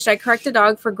Should I correct a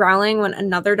dog for growling when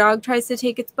another dog tries to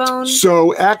take its bone?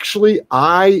 So actually,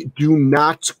 I do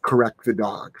not correct the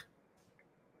dog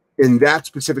in that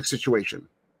specific situation.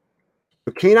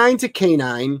 So canine to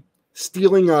canine,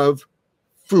 stealing of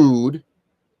food,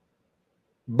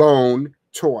 bone,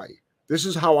 toy. This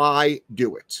is how I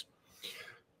do it.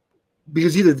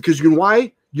 Because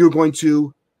why? You're going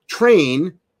to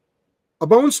train a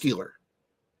bone stealer.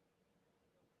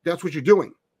 That's what you're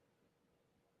doing.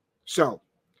 So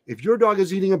if your dog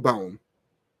is eating a bone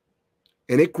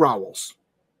and it growls,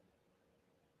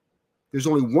 there's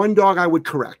only one dog I would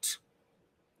correct,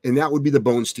 and that would be the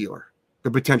bone stealer,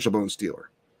 the potential bone stealer.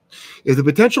 If the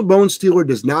potential bone stealer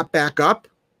does not back up,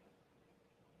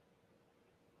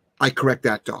 I correct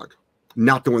that dog,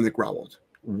 not the one that growled.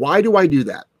 Why do I do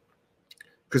that?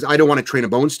 Because I don't want to train a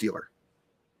bone stealer,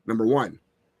 number one.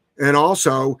 And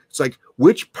also, it's like,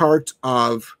 which part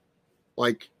of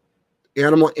like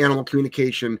animal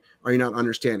communication are you not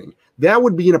understanding? That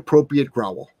would be an appropriate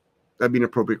growl. That'd be an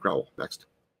appropriate growl. Next.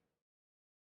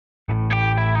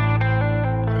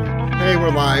 Hey,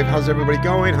 we're live. How's everybody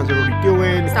going? How's everybody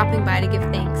doing? Stopping by to give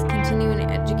thanks. Continuing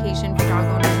education for dog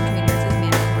owners and trainers is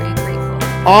mandatory.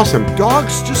 Grateful. Awesome.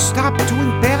 Dogs just stop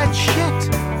doing bad shit.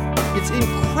 It's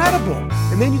incredible.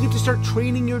 And then you get to start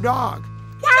training your dog.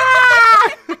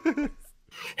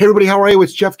 Hey everybody, how are you?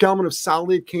 It's Jeff Kelman of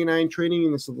Solid Canine Training,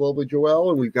 and this is lovely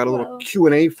Joelle, and we've got a little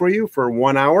Q&A for you for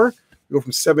 1 hour. We go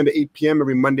from 7 to 8 p.m.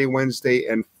 every Monday, Wednesday,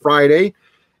 and Friday.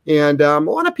 And a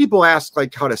lot of people ask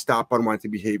like how to stop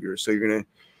unwanted behavior. So you're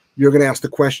gonna ask the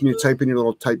question, you type in your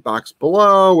little type box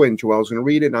below, and Joelle's gonna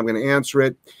read it, and I'm gonna answer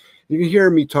it. You can hear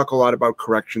me talk a lot about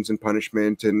corrections and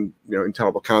punishment and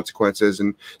intolerable consequences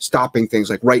and stopping things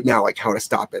like right now, like how to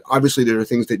stop it. Obviously, there are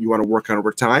things that you want to work on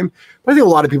over time, but I think a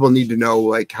lot of people need to know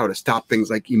like how to stop things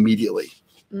like immediately.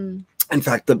 In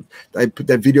fact,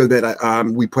 that video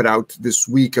that we put out this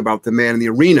week about the man in the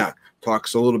arena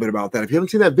talks a little bit about that. If you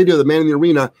haven't seen that video, the man in the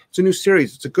arena, it's a new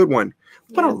series. It's a good one.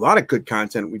 We put out a lot of good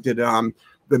content. We did the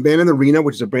man in the arena,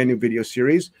 which is a brand new video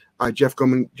series. Jeff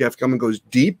Gellman goes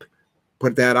deep.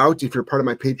 Put that out. If you're part of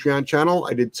my Patreon channel,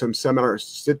 I did some seminar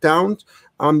sit downs,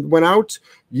 went out.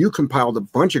 You compiled a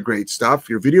bunch of great stuff.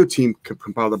 Your video team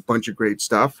compiled a bunch of great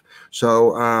stuff.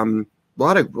 So a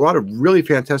lot of really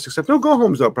fantastic stuff. No go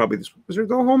homes though. Probably was there a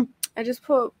go home? I just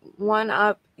put one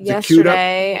up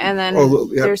yesterday, and then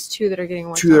there's two that are getting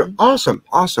worked on.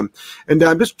 Awesome, and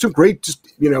just some great,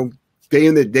 day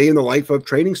in the life of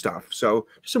training stuff. So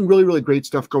just some really, really great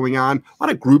stuff going on. A lot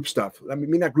of group stuff. I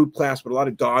mean, not group class, but a lot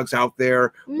of dogs out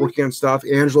there working on stuff.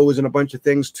 Angela was in a bunch of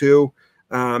things too.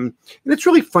 And it's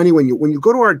really funny when you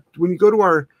go to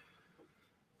our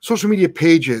social media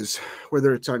pages,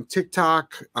 whether it's on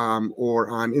TikTok or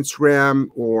on Instagram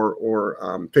or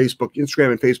Facebook.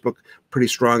 Instagram and Facebook pretty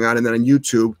strong on, and then on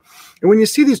YouTube. And when you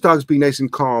see these dogs being nice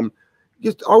and calm,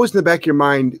 just always in the back of your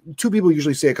mind, two people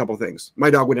usually say a couple of things.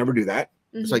 My dog would never do that.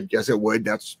 It's like, yes, it would.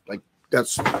 That's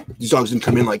these dogs didn't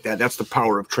come in like that. That's the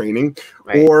power of training.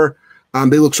 Right. Or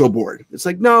they look so bored. It's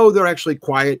like, no, they're actually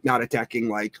quiet, not attacking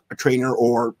like a trainer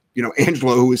or,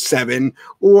 Angela, who is 7,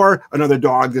 or another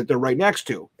dog that they're right next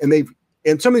to.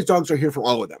 And some of these dogs are here for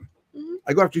all of them.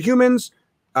 I go after humans.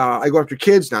 I go after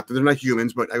kids. Not that they're not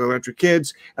humans, but I go after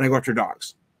kids and I go after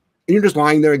dogs. And you're just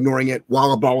lying there ignoring it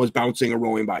while a ball is bouncing or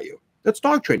rolling by you. That's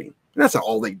dog training. And that's not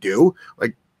all they do.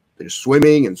 Like there's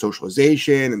swimming and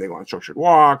socialization, and they go on structured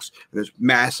walks, and there's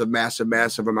massive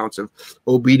amounts of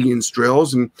obedience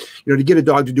drills. And, to get a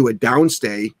dog to do a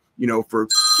downstay, for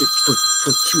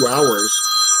 2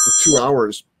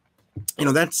 hours,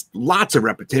 that's lots of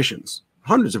repetitions.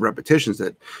 Hundreds of repetitions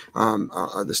that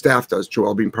the staff does,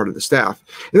 Joelle being part of the staff.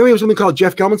 And then we have something called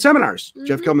Jeff Gellman Seminars.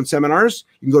 Jeff Gellman Seminars.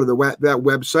 You can go to that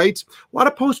website. A lot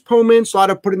of postponements, a lot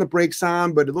of putting the brakes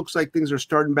on, but it looks like things are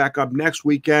starting back up next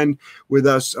weekend with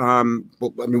us.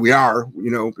 We are.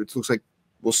 It looks like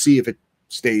we'll see if it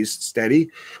stays steady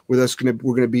with us. We're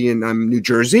going to be in New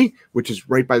Jersey, which is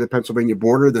right by the Pennsylvania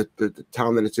border, the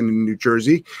town that it's in New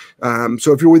Jersey.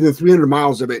 So if you're within 300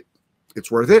 miles of it, it's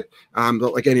worth it,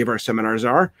 like any of our seminars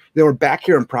are. Then we're back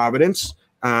here in Providence,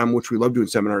 which we love doing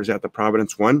seminars at the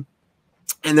Providence one.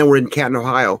 And then we're in Canton,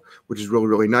 Ohio, which is really,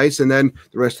 really nice. And then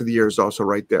the rest of the year is also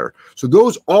right there. So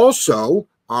those also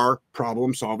are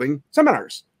problem-solving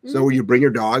seminars. So you bring your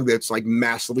dog that's like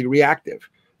massively reactive,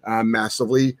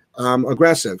 massively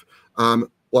aggressive,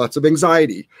 lots of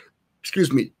anxiety,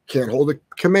 can't hold a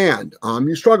command,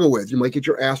 you struggle with, you might get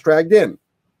your ass dragged in,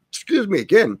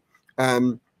 again.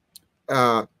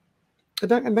 A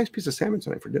nice piece of salmon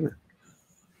tonight for dinner.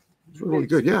 It's really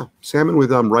good. Yeah. Salmon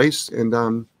with rice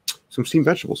and some steamed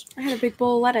vegetables. I had a big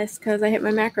bowl of lettuce because I hit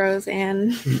my macros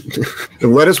and the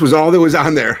lettuce was all that was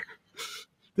on there.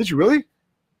 Did you really?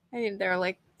 I mean, they're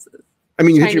like. I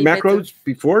mean, you hit your macros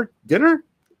before dinner?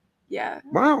 Yeah.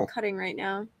 Wow. I'm cutting right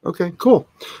now. Okay, cool.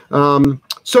 And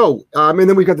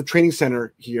then we've got the training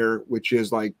center here, which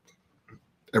is like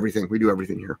everything. We do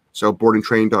everything here. So board and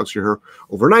train dogs are here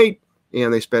overnight,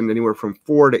 and they spend anywhere from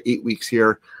 4 to 8 weeks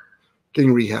here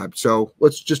getting rehabbed. So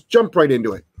let's just jump right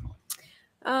into it.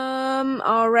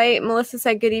 All right. Melissa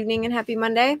said good evening and happy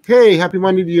Monday. Hey, happy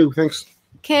Monday to you. Thanks.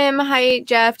 Kim, hi,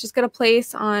 Jeff. Just got a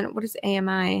place on, what is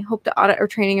AMI? Hope to audit or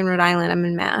training in Rhode Island. I'm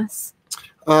in Mass.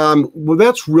 Well,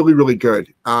 that's really, really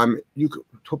good. You could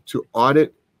hope to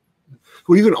audit.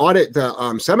 Well, you can audit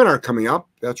the seminar coming up.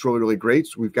 That's really, really great.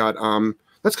 So we've got,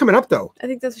 that's coming up though. I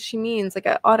think that's what she means, like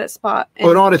an audit spot.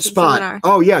 Oh, an audit spot. Seminar.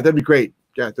 Oh, yeah, that'd be great.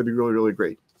 Yeah, that'd be really, really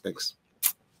great. Thanks.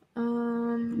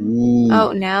 Ooh,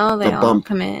 oh, now they all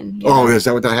come in. Yeah. Oh, is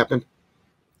that what that happened?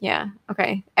 Yeah.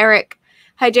 Okay. Eric.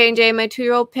 Hi, J&J. My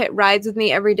 2-year-old Pit rides with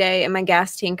me every day in my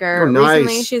gas tanker. Oh, nice.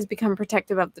 Recently, she's become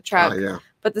protective of the truck. Oh, yeah.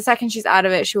 But the second she's out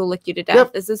of it, she will lick you to death.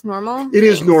 Yep. Is this normal? It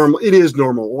is normal. It is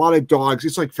normal. A lot of dogs,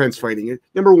 it's like fence fighting.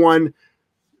 Number one,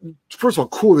 first of all,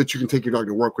 cool that you can take your dog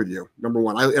to work with you. Number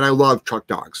one, I love truck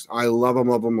dogs. I love them,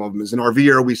 love them, love them. As an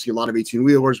RVer, we see a lot of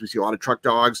 18-wheelers. We see a lot of truck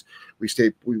dogs. We've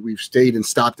stayed and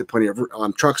stopped at plenty of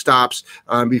truck stops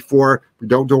before.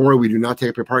 Don't worry, we do not take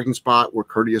up your parking spot. We're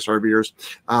courteous RVers.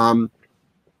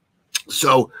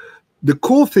 So the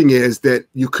cool thing is that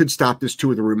you could stop this too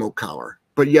with a remote collar.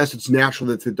 But yes, it's natural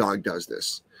that the dog does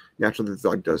this.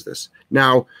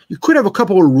 Now, you could have a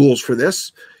couple of rules for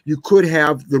this. You could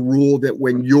have the rule that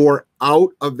when you're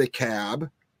out of the cab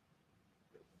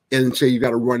and say you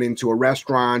got to run into a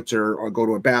restaurant or go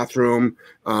to a bathroom.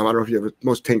 I don't know if you have,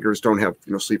 most tankers don't have,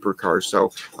 sleeper cars.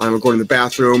 So I'm going to the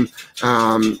bathroom.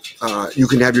 You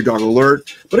can have your dog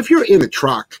alert. But if you're in the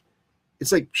truck,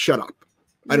 it's like, shut up.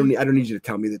 I don't need you to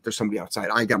tell me that there's somebody outside.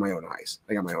 I got my own eyes.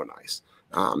 If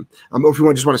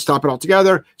you just want to stop it all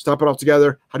together.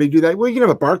 How do you do that? Well, you can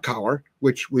have a bark collar,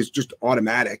 which was just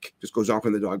automatic, just goes off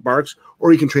when the dog barks,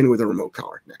 or you can train it with a remote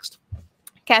collar. Next.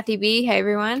 Kathy B. Hey,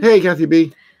 everyone. Hey, Kathy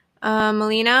B.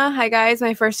 Melina. Hi, guys.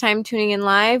 My first time tuning in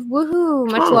live. Woohoo.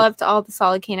 Much love to all the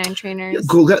solid canine trainers. Yeah,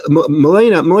 cool.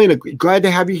 Melina, glad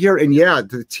to have you here. And yeah,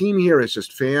 the team here is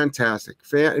just fantastic.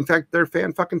 In fact, they're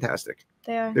fan-fucking-tastic.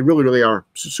 They are. They really, really are.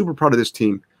 Super proud of this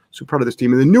team.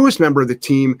 And the newest member of the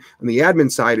team on the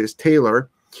admin side is Taylor.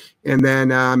 And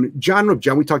then John,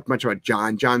 we talked much about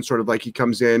John. John sort of like he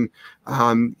comes in.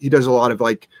 He does a lot of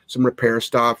like some repair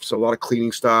stuff, so a lot of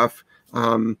cleaning stuff.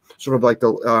 Sort of like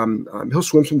he'll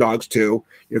swim some dogs too.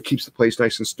 Keeps the place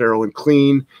nice and sterile and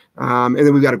clean. And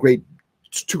then we've got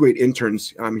two great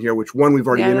interns here, which one we've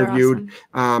already interviewed.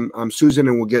 Awesome. Susan,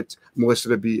 and we'll get Melissa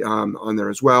to be on there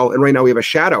as well. And right now we have a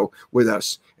shadow with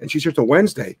us, and she's here till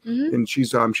Wednesday, and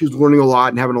she's learning a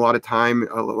lot and having a lot of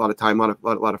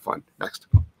fun. Next.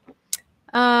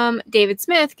 David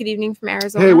Smith. Good evening from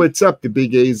Arizona. Hey, what's up, the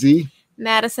big AZ?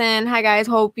 Madison. Hi, guys.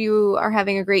 Hope you are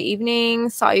having a great evening.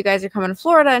 Saw you guys are coming to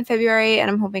Florida in February,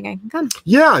 and I'm hoping I can come.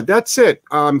 Yeah, that's it.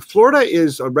 Florida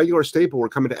is a regular staple. We're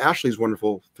coming to Ashley's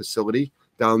wonderful facility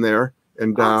down there,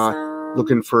 and awesome.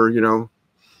 Looking for,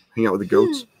 hang out with the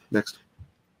goats. Next.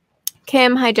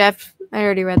 Kim. Hi, Jeff. I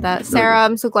already read that. Sarah,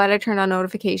 I'm so glad I turned on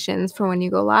notifications for when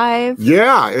you go live.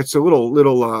 Yeah, it's a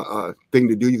little thing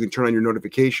to do. You can turn on your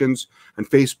notifications on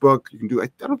Facebook. You can do.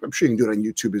 I'm sure you can do it on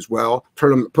YouTube as well. Put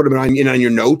them on your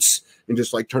notes and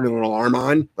just like turn an alarm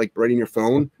on, like right in your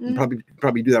phone. You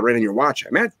probably do that right on your watch.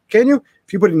 Matt, can you?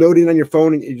 If you put a note in on your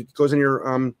phone, and it goes in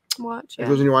your watch. It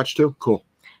goes in your watch too. Cool.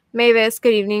 Mavis,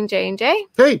 good evening, J&J.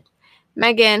 Hey.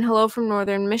 Megan, hello from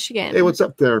Northern Michigan. Hey, what's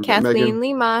up there, Kathleen Megan?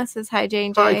 Lima says hi,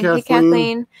 J&J. Hi, Kathleen. Hey,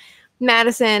 Kathleen.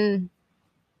 Madison.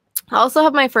 I also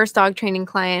have my first dog training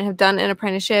client, have done an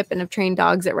apprenticeship, and have trained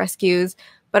dogs at rescues,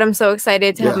 but I'm so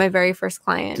excited to have my very first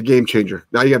client. It's a game changer.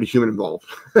 Now you have a human involved.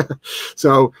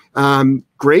 So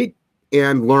great,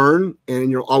 and learn, and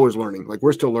you're always learning. Like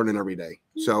we're still learning every day.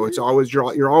 So it's always,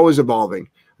 you're always evolving.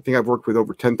 I think I've worked with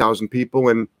over 10,000 people,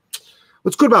 and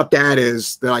what's good about that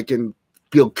is that I can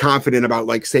feel confident about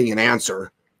like saying an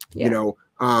answer, but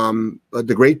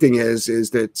the great thing is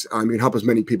that you help as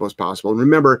many people as possible. And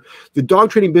remember, the dog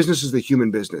training business is the human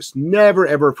business. Never,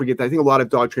 ever forget that. I think a lot of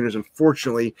dog trainers,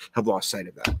 unfortunately, have lost sight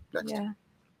of that. Next. Yeah.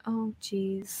 Oh,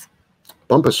 geez.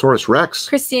 Bumposaurus Rex.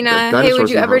 Christina, hey, would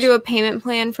you ever do a payment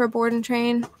plan for a board and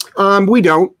train? We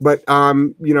don't, but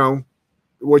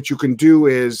what you can do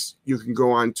is you can go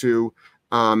on to,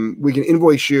 we can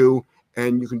invoice you,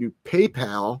 and you can do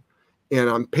PayPal. and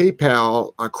on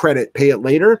PayPal credit, pay it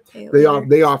later.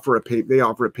 They offer a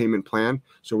payment plan.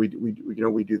 So we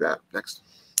do that. Next.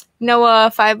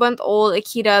 Noah, 5-month-old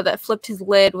Akita that flipped his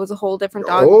lid was a whole different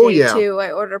dog today too.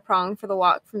 I ordered a prong for the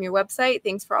walk from your website.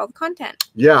 Thanks for all the content.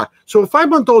 Yeah. So a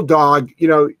 5-month-old dog,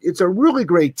 it's a really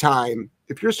great time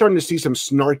if you're starting to see some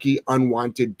snarky,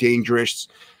 unwanted, dangerous,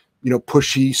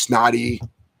 pushy, snotty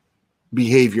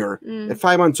behavior. At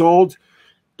 5 months old,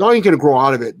 dog ain't going to grow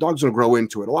out of it. Dog's going to grow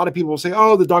into it. A lot of people will say,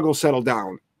 oh, the dog will settle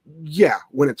down. Yeah.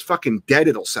 When it's fucking dead,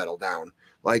 it'll settle down.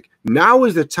 Like, now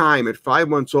is the time at 5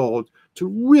 months old to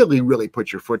really, really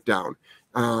put your foot down,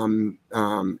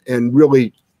 and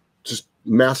really just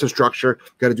massive structure.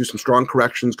 Got to do some strong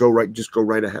corrections. Just go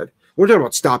right ahead. We're talking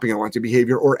about stopping unwanted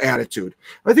behavior or attitude.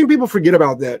 I think people forget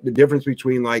about that. The difference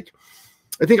between, like,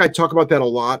 I think I talk about that a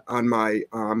lot on my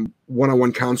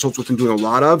one-on-one consults, which I'm doing a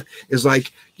lot of, is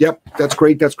like, yep, that's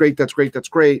great.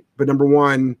 But number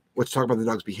one, let's talk about the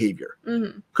dog's behavior.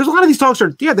 Because a lot of these dogs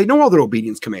they know all their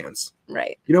obedience commands.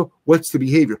 Right. What's the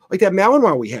behavior? Like that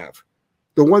Malinois we have.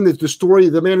 The one that's the story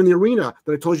of the man in the arena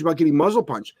that I told you about getting muzzle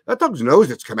punched. That dog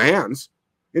knows its commands.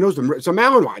 It knows them. It's a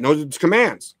Malinois. It knows its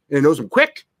commands. And it knows them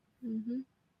quick.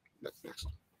 That's next.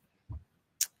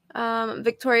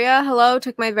 Victoria, hello.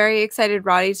 Took my very excited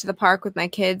Roddy to the park with my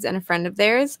kids and a friend of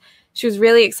theirs. She was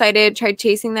really excited, tried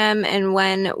chasing them, and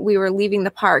when we were leaving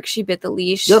the park, she bit the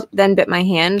leash, then bit my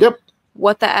hand.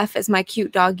 What the F is my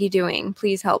cute doggy doing?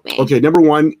 Please help me. Okay, number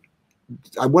one,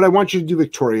 what I want you to do,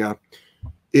 Victoria,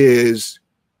 is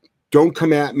don't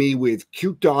come at me with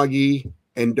cute doggy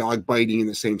and dog biting in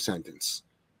the same sentence,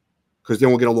 because then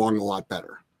we'll get along a lot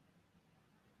better.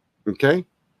 Okay?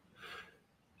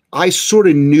 I sort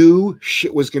of knew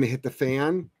shit was going to hit the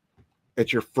fan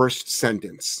at your first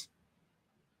sentence.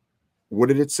 What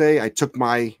did it say? I took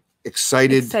my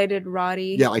excited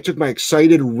Roddy. Yeah, I took my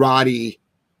excited Roddy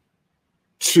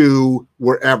to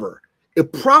wherever.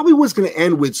 It probably was going to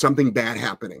end with something bad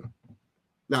happening.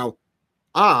 Now,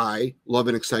 I love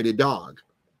an excited dog.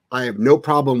 I have no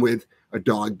problem with a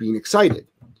dog being excited,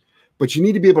 but you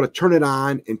need to be able to turn it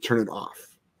on and turn it off.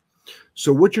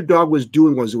 So what your dog was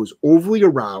doing was it was overly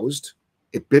aroused.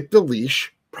 It bit the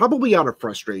leash, probably out of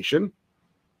frustration.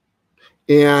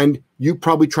 And you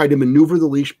probably tried to maneuver the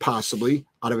leash possibly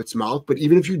out of its mouth. But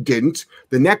even if you didn't,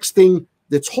 the next thing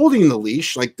that's holding the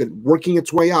leash, like working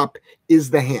its way up, is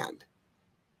the hand.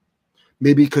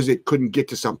 Maybe because it couldn't get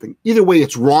to something. Either way,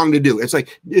 it's wrong to do. It's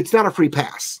like, it's not a free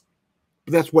pass.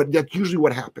 But that's usually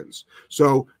what happens.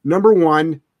 So number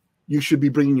one, you should be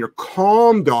bringing your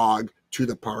calm dog to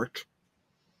the park.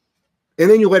 And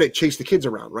then you let it chase the kids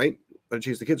around, right? Let it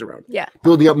chase the kids around. Yeah.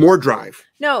 Building up more drive.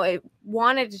 No, it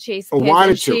wanted to chase the kids.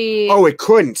 Wanted to. It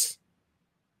couldn't.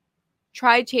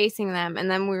 Tried chasing them, and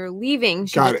then we were leaving.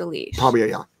 She bit the leash. Probably,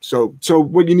 yeah. So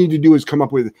what you need to do is come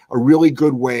up with a really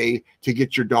good way to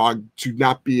get your dog to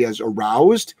not be as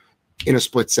aroused in a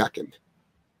split second.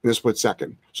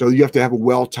 So you have to have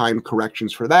well-timed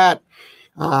corrections for that.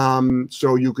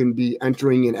 So you can be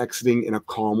entering and exiting in a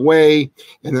calm way.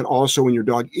 And then also when your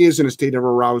dog is in a state of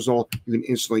arousal, you can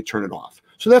instantly turn it off.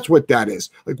 So that's what that is.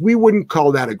 Like, we wouldn't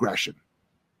call that aggression.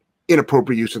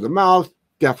 Inappropriate use of the mouth,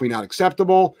 definitely not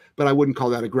acceptable, but I wouldn't call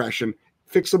that aggression.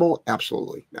 Fixable,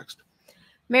 absolutely. Next.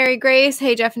 Mary Grace,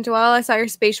 hey Jeff and Joelle, I saw your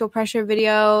spatial pressure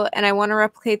video and I want to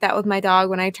replicate that with my dog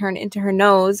when I turn into her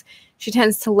nose. She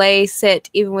tends to lay, sit,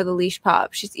 even with a leash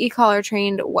pop. She's e-collar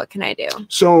trained. What can I do?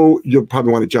 So you'll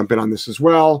probably want to jump in on this as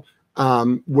well.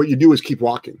 What you do is keep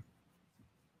walking.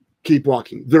 Keep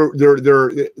walking.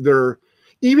 They're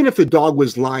even if the dog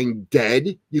was lying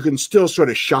dead, you can still sort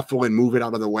of shuffle and move it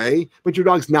out of the way, but your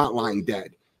dog's not lying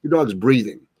dead. Your dog's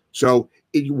breathing. So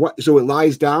it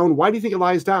lies down. Why do you think it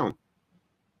lies down?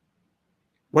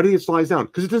 Why do you think it lies down?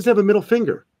 Because it doesn't have a middle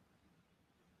finger.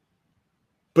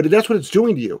 But that's what it's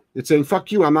doing to you. It's saying,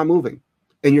 fuck you, I'm not moving.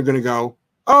 And you're going to go,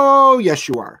 oh, yes,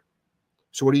 you are.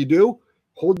 So what do?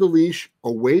 Hold the leash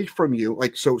away from you,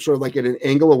 like so, sort of like at an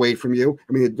angle away from you.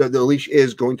 I mean, the leash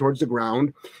is going towards the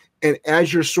ground. And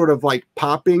as you're sort of like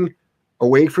popping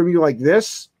away from you like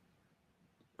this,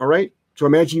 all right? So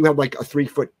imagine you have like a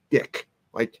 3-foot dick,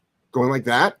 like going like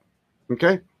that,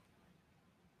 okay?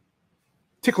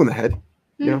 Tickle in the head,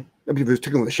 you know? I mean, if it was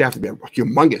tickling the shaft, it'd be a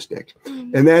humongous dick.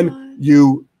 And then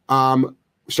you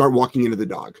start walking into the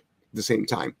dog at the same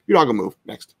time. Your dog will move.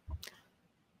 Next.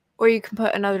 Or you can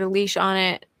put another leash on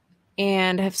it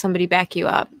and have somebody back you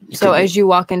up. So as you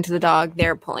walk into the dog,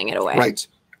 they're pulling it away. Right.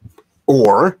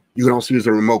 Or you can also use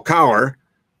a remote collar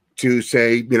to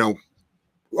say,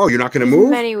 oh, you're not going to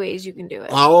move? Many ways you can do it.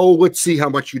 Oh, let's see how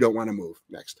much you don't want to move.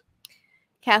 Next.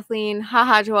 Kathleen,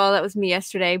 haha, Joelle, that was me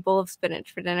yesterday. Bowl of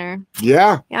spinach for dinner.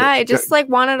 Yeah. Yeah, I just like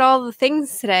wanted all the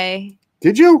things today.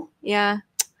 Did you? Yeah.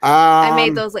 I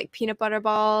made those like peanut butter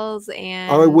balls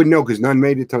and. Oh, I wouldn't know because none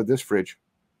made it to this fridge.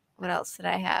 What else did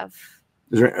I have?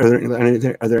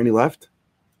 Are there any left?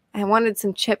 I wanted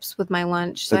some chips with my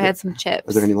lunch, so I had some chips.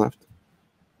 Are there any left?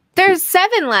 There's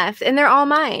 7 left, and they're all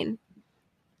mine.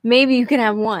 Maybe you can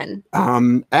have one.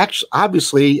 Actually,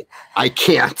 obviously, I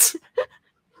can't.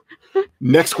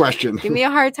 Next question. Give me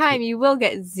a hard time. You will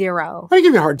get 0. I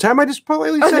give you a hard time. I just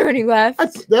politely said. Are there any left?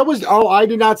 I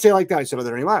did not say like that. I said, are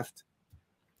there any left?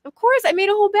 Of course. I made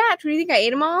a whole batch. What do you think? I ate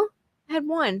them all? I had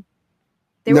one.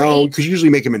 No, because you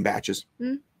usually make them in batches.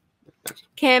 Hmm?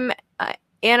 Kim,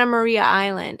 Anna Maria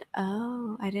Island.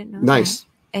 Oh, I didn't know. Nice.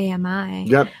 That. AMI.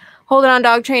 Yep. Hold on,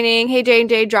 dog training. Hey,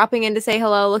 J&J, dropping in to say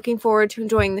hello. Looking forward to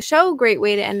enjoying the show. Great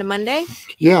way to end a Monday.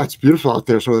 Yeah, it's beautiful out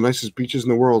there. Some of the nicest beaches in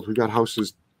the world. We've got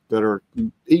houses that are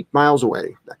 8 miles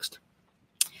away. Next.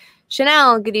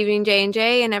 Chanel, good evening,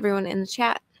 J&J, and everyone in the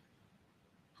chat.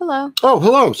 Hello. Oh,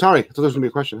 hello. Sorry. I thought there was going to be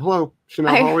a question. Hello,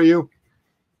 Chanel. How are you?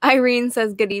 Irene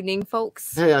says, good evening,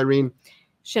 folks. Hey, Irene.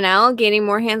 Chanel, gaining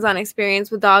more hands-on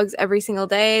experience with dogs every single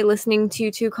day, listening to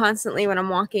you two constantly when I'm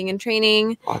walking and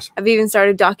training. Awesome. I've even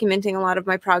started documenting a lot of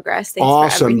my progress. Thanks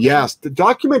awesome. Yes. To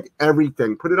document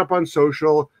everything. Put it up on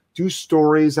social. Do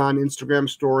stories on Instagram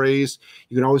stories.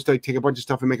 You can always take a bunch of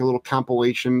stuff and make a little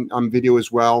compilation video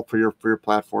as well for your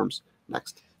platforms.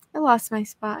 Next. I lost my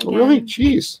spot again. Oh, really?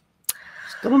 Jeez.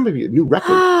 That one may be a new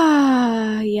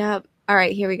record. Yep. All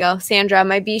right, here we go. Sandra,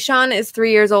 my Bichon is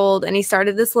 3 years old, and he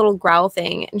started this little growl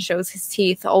thing and shows his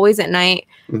teeth always at night.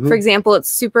 Mm-hmm. For example, it's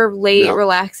super late,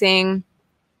 relaxing,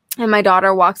 and my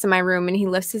daughter walks in my room, and he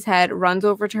lifts his head, runs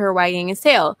over to her, wagging his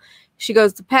tail. She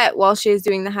goes to pet while she is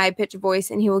doing the high-pitched voice,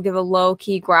 and he will give a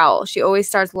low-key growl. She always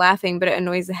starts laughing, but it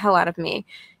annoys the hell out of me.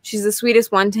 She's the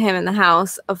sweetest one to him in the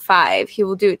house of 5. He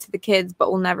will do it to the kids, but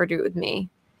will never do it with me.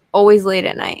 Always late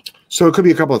at night. So it could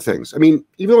be a couple of things. I mean,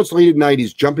 even though it's late at night,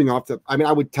 he's jumping off I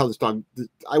would tell this dog,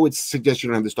 I would suggest you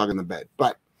don't have this dog in the bed,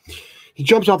 but he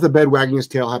jumps off the bed, wagging his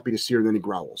tail, happy to see her, and then he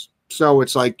growls. So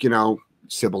it's like,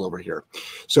 Sybil over here.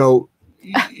 So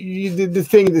the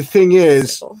thing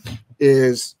is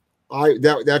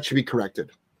that should be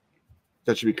corrected.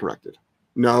 That should be corrected.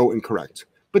 No and correct.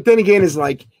 But then again, is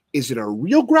it a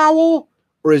real growl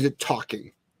or is it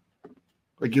talking?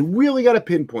 Like you really got to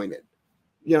pinpoint it.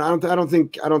 I don't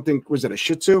think was it a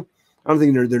Shih Tzu? I don't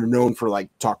think they're known for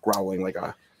talk growling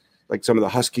like some of the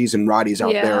Huskies and Rotties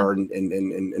out there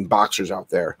and boxers out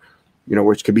there,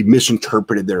 which could be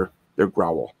misinterpreted their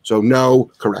growl. So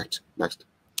no, correct. Next.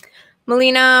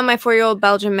 Melina, my 4-year-old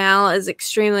Belgian Mal is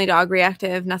extremely dog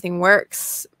reactive. Nothing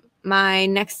works. My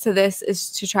next to this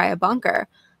is to try a bunker.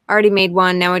 I already made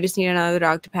one. Now I just need another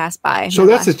dog to pass by. So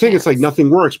that's the thing. Chance. It's like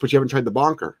nothing works, but you haven't tried the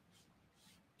bonker.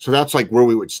 So that's where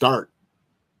we would start.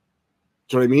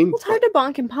 Do you know what I mean? Well, it's hard to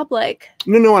bonk in public.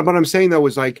 No. What I'm saying, though,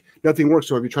 is nothing works.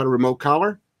 So have you tried a remote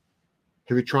collar?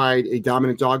 Have you tried a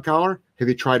dominant dog collar? Have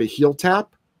you tried a heel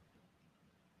tap?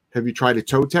 Have you tried a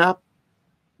toe tap?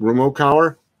 Remote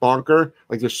collar? Bonker?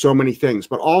 There's so many things.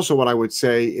 But also what I would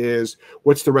say is,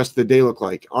 what's the rest of the day look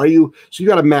like? So you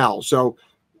got a Mal. So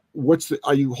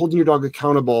are you holding your dog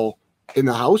accountable in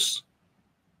the house?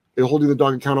 Are you holding the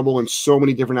dog accountable in so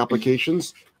many different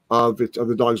applications of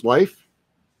the dog's life?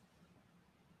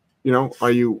 Are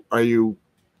you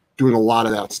doing a lot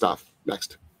of that stuff?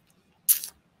 Next.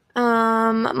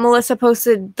 Melissa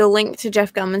posted the link to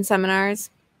Jeff Gellman's seminars.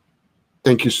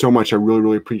 Thank you so much. I really,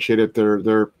 really appreciate it.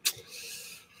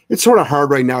 It's sort of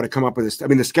hard right now to come up with this. I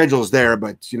mean, the schedule is there,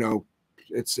 but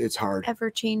it's hard. Ever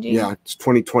changing. Yeah, it's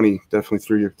 2020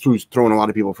 definitely throwing a lot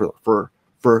of people for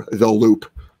the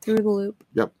loop. Through the loop.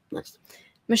 Yep. Next.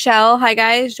 Michelle, hi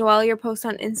guys. Joelle, your post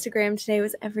on Instagram today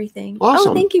was everything.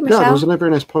 Awesome. Oh, thank you, Michelle. Yeah, that was a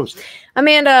very nice post.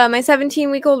 Amanda, my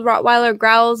 17-week-old Rottweiler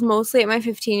growls mostly at my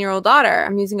 15-year-old daughter.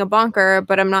 I'm using a bonker,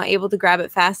 but I'm not able to grab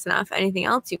it fast enough. Anything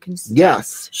else you can suggest?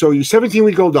 Yes. So your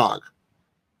 17-week-old dog,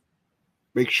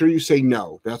 make sure you say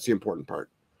no. That's the important part.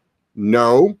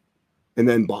 No, and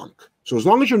then bonk. So as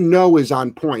long as your no is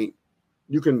on point,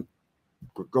 you can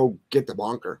go get the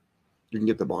bonker. You can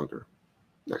get the bonker.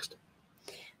 Next.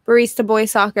 Barista Boy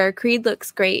Soccer. Creed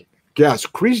looks great. Yes,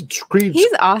 Creed.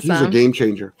 He's awesome. He's a game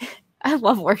changer. I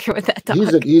love working with that dog.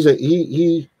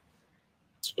 He.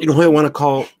 You know who I want to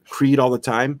call Creed all the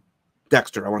time?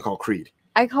 Dexter. I want to call Creed.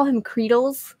 I call him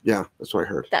Creedles. Yeah, that's what I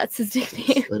heard. That's his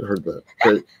nickname. I heard that.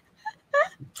 Great.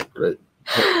 Great.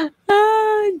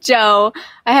 Joe,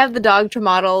 I have the dog to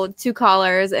model with 2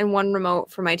 collars and 1 remote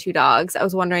for my 2 dogs. I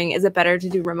was wondering, is it better to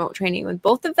do remote training with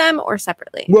both of them or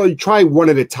separately? Well, you try one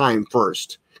at a time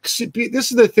first. See,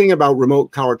 this is the thing about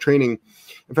remote collar training.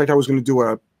 In fact, I was going to do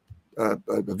a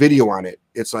video on it.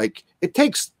 It's like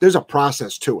there's a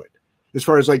process to it as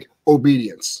far as like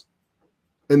obedience,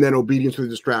 and then obedience with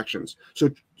distractions. So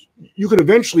you can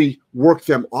eventually work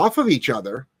them off of each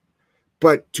other,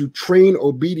 but to train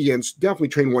obedience, definitely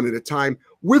train one at a time,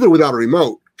 with or without a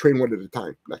remote. Train one at a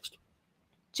time. Next.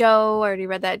 Joe, I already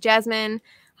read that. Jasmine,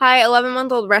 hi,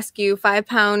 11-month-old rescue,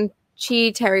 5-pound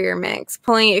Chi Terrier mix,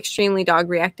 pulling extremely dog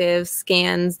reactive,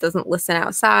 scans, doesn't listen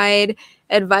outside.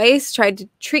 Advice, tried to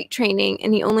treat training,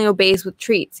 and he only obeys with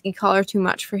treats. E-collar too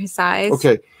much for his size.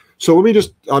 Okay, so let me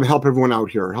just help everyone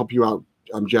out here, help you out,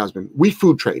 Jasmine. We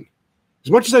food train. As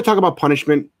much as I talk about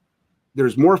punishment,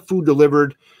 there's more food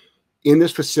delivered in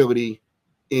this facility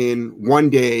in one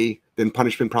day than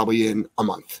punishment probably in a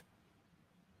month.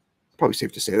 Probably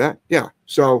safe to say that. Yeah.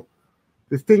 So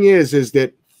the thing is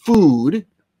that food,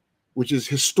 which is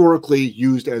historically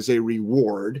used as a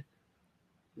reward,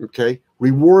 okay,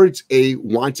 rewards a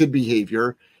wanted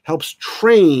behavior, helps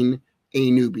train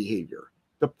a new behavior.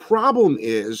 The problem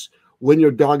is when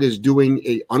your dog is doing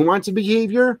a unwanted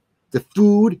behavior, the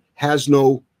food has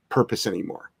no purpose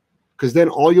anymore, because then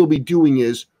all you'll be doing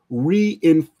is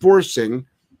reinforcing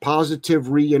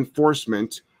positive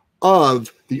reinforcement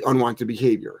of the unwanted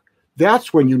behavior.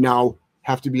 That's when you now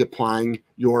have to be applying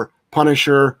your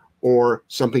punisher or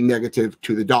something negative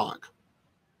to the dog.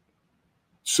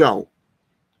 So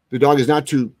the dog is not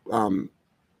too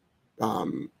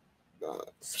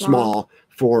small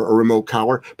for a remote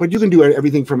collar, but you can do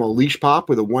everything from a leash pop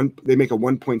with they make a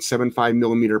 1.75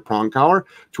 millimeter prong collar,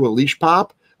 to a leash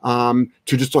pop, to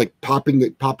just like popping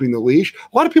the leash.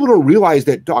 A lot of people don't realize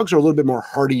that dogs are a little bit more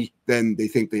hardy than they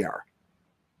think they are.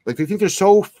 Like, they think they're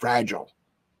so fragile.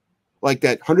 Like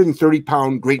that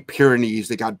 130-pound Great Pyrenees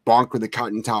that got bonked with a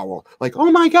cotton towel. Like,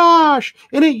 oh my gosh,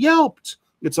 and it yelped.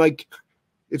 It's like,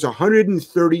 it's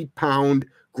 130-pound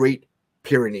Great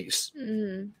Pyrenees.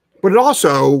 Mm-hmm. But it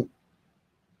also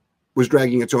was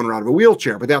dragging its owner out of a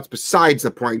wheelchair. But that's besides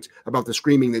the point about the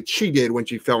screaming that she did when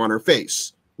she fell on her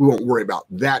face. We won't worry about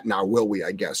that now, will we,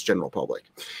 I guess, general public.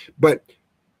 But,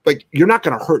 like, you're not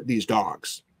going to hurt these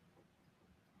dogs.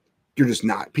 You're just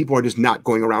not. People are just not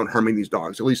going around harming these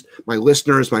dogs. At least my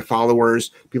listeners, my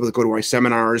followers, people that go to my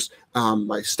seminars,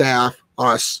 my staff,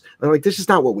 us. They're like, this is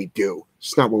not what we do.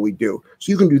 It's not what we do.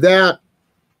 So you can do that.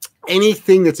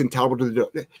 Anything that's intolerable to the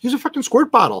dog. Use a fucking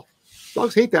squirt bottle.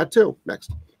 Dogs hate that too.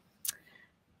 Next.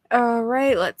 All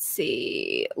right. Let's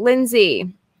see.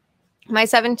 Lindsay. My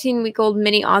 17-week-old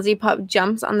mini Aussie pup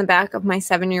jumps on the back of my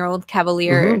 7-year-old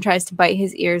Cavalier and tries to bite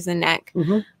his ears and neck.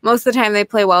 Most of the time they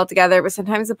play well together, but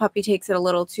sometimes the puppy takes it a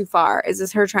little too far. Is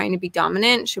this her trying to be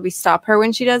dominant? Should we stop her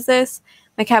when she does this?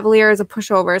 My Cavalier is a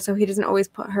pushover, so he doesn't always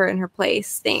put her in her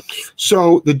place. Thanks.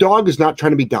 So the dog is not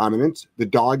trying to be dominant. The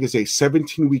dog is a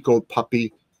 17-week-old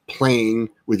puppy playing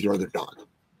with your other dog.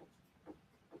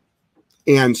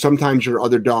 And sometimes your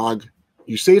other dog,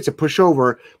 you say it's a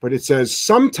pushover, but it says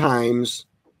sometimes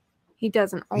he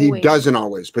doesn't always. He doesn't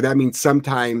always, but that means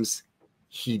sometimes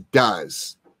he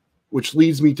does, which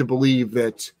leads me to believe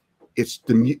that it's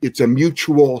a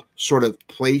mutual sort of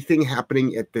play thing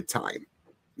happening at the time.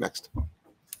 Next.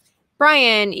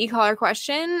 Brian, e-collar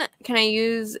question. Can I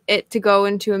use it to go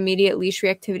into immediate leash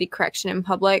reactivity correction in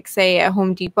public, say at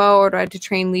Home Depot, or do I have to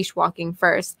train leash walking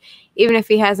first, even if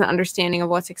he has an understanding of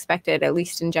what's expected, at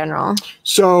least in general?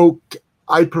 So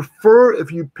I prefer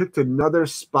if you picked another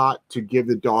spot to give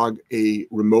the dog a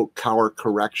remote collar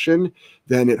correction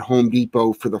than at Home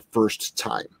Depot for the first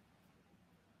time.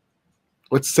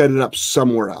 Let's set it up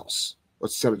somewhere else.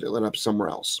 Let's set it up somewhere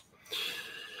else.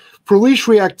 For leash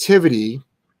reactivity,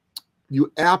 you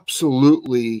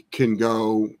absolutely can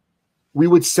go, we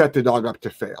would set the dog up to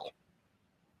fail.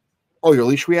 Oh, you're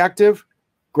leash reactive?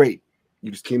 Great. You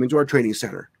just came into our training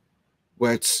center.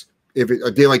 A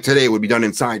day like today would be done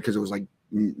inside because it was like,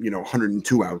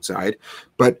 102 outside.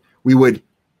 But we would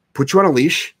put you on a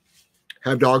leash,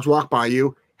 have dogs walk by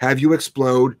you, have you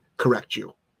explode, correct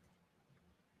you.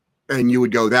 And you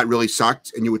would go, that really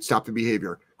sucked, and you would stop the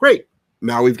behavior. Great.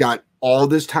 Now we've got all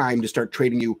this time to start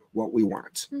training you what we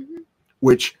want,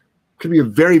 which could be a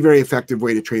very, very effective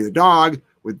way to train the dog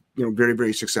with, very,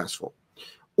 very successful.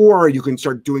 Or you can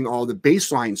start doing all the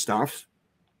baseline stuff.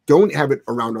 Don't have it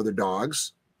around other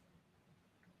dogs.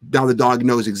 Now the dog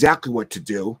knows exactly what to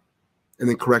do, and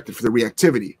then correct it for the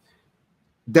reactivity.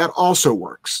 That also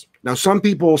works. Now, some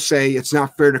people say it's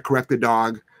not fair to correct the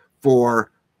dog for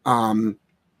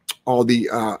all the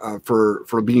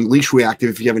for being leash reactive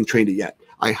if you haven't trained it yet.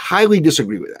 I highly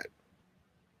disagree with that.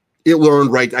 It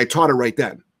learned right. I taught it right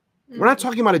then. We're not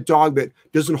talking about a dog that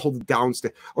doesn't hold it down. If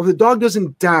the dog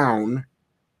doesn't down,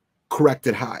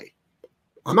 corrected high.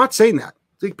 I'm not saying that.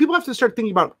 Like, people have to start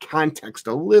thinking about context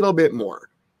a little bit more.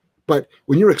 But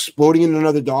when you're exploding in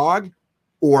another dog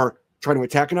or trying to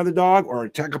attack another dog or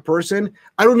attack a person,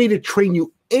 I don't need to train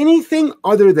you anything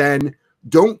other than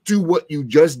don't do what you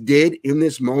just did in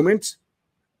this moment.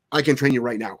 I can train you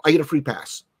right now. I get a free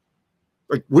pass.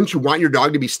 Like, wouldn't you want your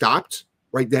dog to be stopped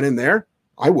right then and there?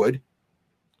 I would.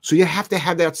 So you have to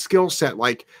have that skill set.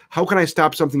 Like, how can I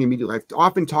stop something immediately? I've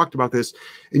often talked about this,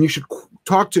 and you should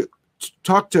talk to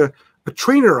a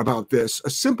trainer about this. A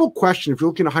simple question: if you're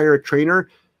looking to hire a trainer,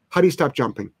 how do you stop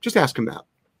jumping? Just ask him that.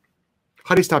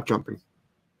 How do you stop jumping?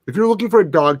 If you're looking for a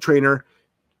dog trainer,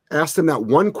 ask them that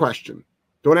one question.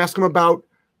 Don't ask them about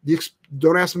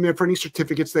don't ask them for any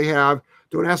certificates they have.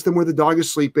 Don't ask them where the dog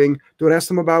is sleeping. Don't ask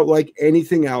them about like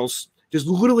anything else. Just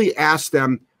literally ask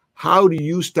them, how do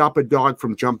you stop a dog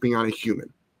from jumping on a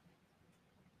human?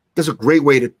 That's a great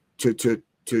way to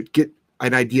get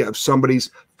an idea of somebody's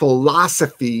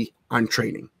philosophy on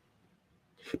training.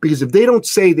 Because if they don't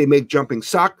say they make jumping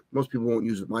suck, most people won't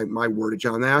use my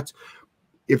wordage on that.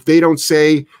 If they don't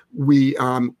say we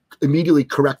immediately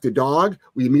correct the dog,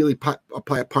 we immediately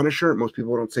apply a punisher. Most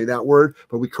people don't say that word,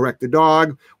 but we correct the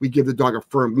dog. We give the dog a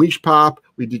firm leash pop.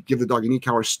 We give the dog an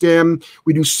e-collar stim.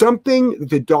 We do something that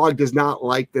the dog does not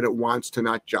like, that it wants to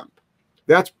not jump.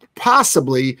 That's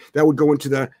possibly, that would go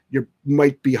into your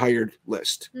might be hired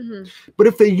list. Mm-hmm. But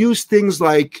if they use things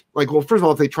like, well, first of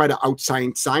all, if they try to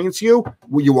science you,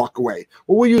 will you walk away?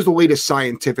 Well, we'll use the latest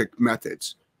scientific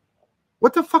methods.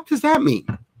 What the fuck does that mean?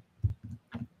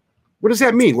 What does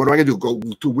that mean? What do I got to do? Go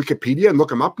to Wikipedia and look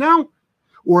them up now?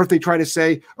 Or if they try to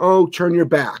say, oh, turn your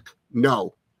back.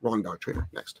 No, wrong dog trainer.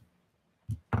 Next.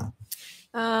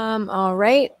 All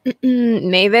right.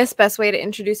 Mavis, best way to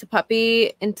introduce a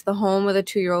puppy into the home with a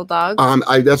 2-year-old dog?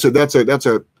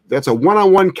 That's a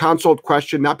one-on-one consult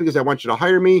question, not because I want you to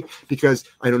hire me, because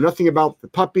I know nothing about the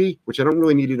puppy, which I don't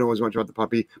really need to know as much about the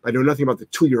puppy. I know nothing about the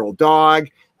 2-year-old dog.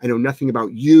 I know nothing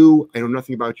about you. I know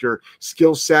nothing about your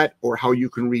skill set or how you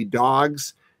can read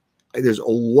dogs. There's a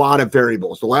lot of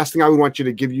variables. The last thing I would want you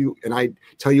to give you, and I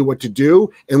tell you what to do,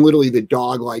 and literally the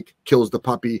dog like kills the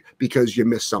puppy because you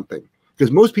missed something.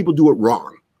 Because most people do it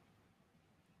wrong.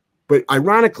 But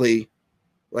ironically,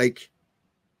 like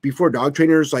before dog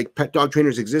trainers, like pet dog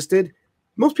trainers existed,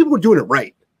 most people were doing it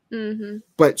right. Mm-hmm.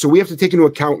 But so we have to take into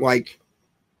account like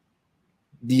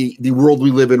the world we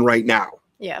live in right now.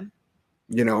 Yeah.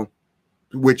 You know,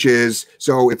 which is,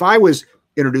 so if I was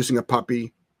introducing a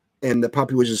puppy and the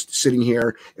puppy was just sitting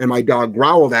here and my dog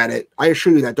growled at it, I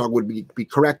assure you that dog would be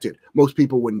corrected. Most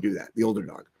people wouldn't do that, the older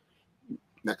dog.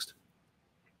 Next.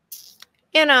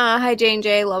 Anna, hi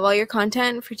J&J, love all your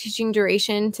content. For teaching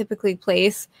duration, typically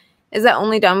place. Is that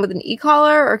only done with an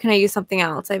e-collar, or can I use something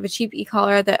else? I have a cheap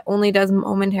e-collar that only does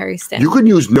momentary stim. You can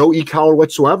use no e-collar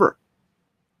whatsoever.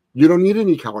 You don't need an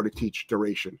e-collar to teach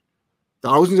duration.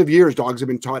 Thousands of years, dogs have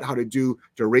been taught how to do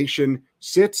duration,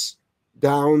 sits,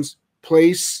 downs,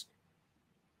 place.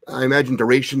 I imagine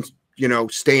duration,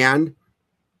 stand,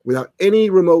 without any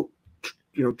remote,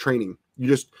 training. You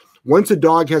just, once a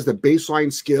dog has the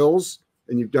baseline skills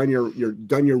and you've done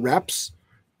your reps,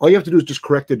 all you have to do is just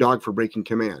correct the dog for breaking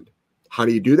command. How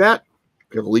do you do that?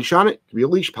 You have a leash on it. It can be a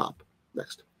leash pop.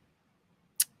 Next.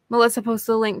 Melissa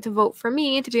posted a link to vote for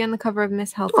me to be on the cover of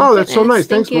Miss Health. Oh, that's so nice.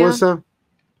 Thanks, Melissa.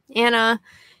 Anna,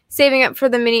 saving up for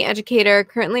the mini educator,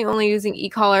 currently only using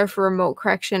e-collar for remote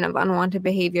correction of unwanted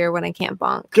behavior when I can't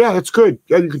bonk. Yeah, that's good.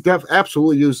 Yeah, you could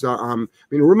absolutely use a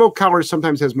remote collar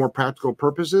sometimes has more practical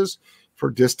purposes for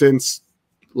distance,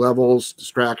 levels,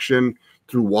 distraction,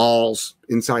 through walls,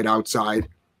 inside, outside,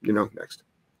 next.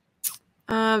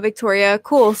 Victoria,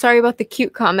 cool. Sorry about the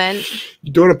cute comment.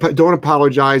 Don't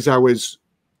apologize. I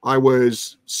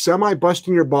was semi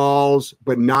busting your balls,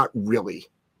 but not really.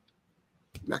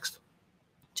 Next.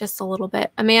 Just a little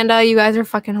bit. Amanda, you guys are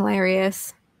fucking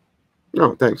hilarious.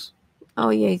 Oh, thanks. Oh,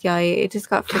 yeah. It just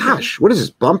got... Gosh, what is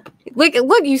this bump? Look,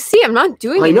 you see, I'm not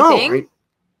doing anything. I know.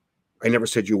 I never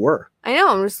said you were. I know.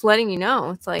 I'm just letting you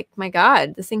know. It's like, my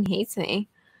God, this thing hates me.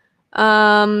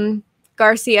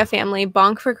 Garcia family,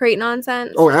 bonk for crate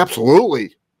nonsense. Oh,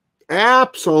 absolutely.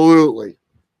 Absolutely.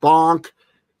 Bonk.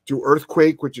 Do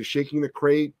earthquake, which is shaking the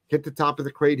crate. Hit the top of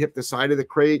the crate. Hit the side of the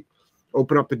crate.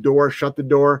 Open up the door, shut the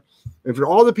door. And for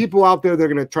all the people out there, they're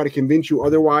going to try to convince you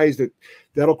otherwise,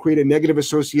 that'll create a negative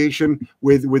association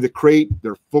with the crate.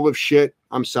 They're full of shit.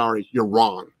 I'm sorry. You're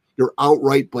wrong. You're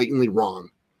outright blatantly wrong.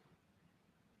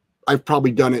 I've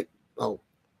probably done it. Oh,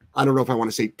 I don't know if I want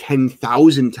to say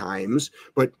 10,000 times,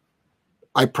 but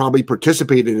I probably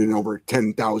participated in over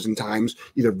 10,000 times,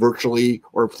 either virtually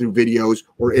or through videos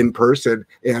or in person.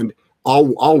 And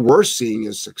all we're seeing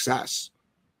is success.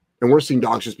 And we're seeing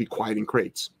dogs just be quiet in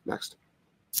crates. Next.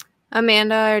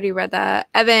 Amanda, I already read that.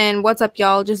 Evan, what's up,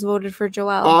 y'all? Just voted for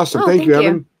Joelle. Awesome. Thank you,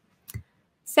 Evan.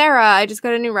 Sarah, I just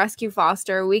got a new rescue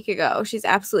foster a week ago. She's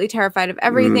absolutely terrified of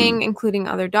everything, including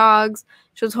other dogs.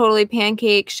 She'll totally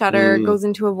pancake, shudder, goes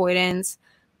into avoidance.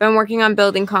 Been working on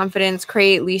building confidence,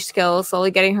 crate, leash skills, slowly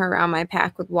getting her around my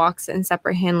pack with walks and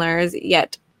separate handlers,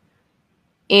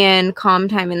 and calm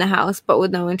time in the house, but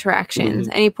with no interactions.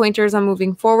 Any pointers on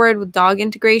moving forward with dog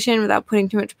integration without putting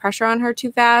too much pressure on her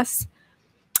too fast?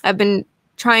 I've been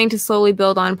trying to slowly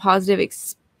build on positive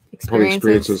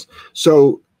experiences.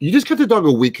 So you just got the dog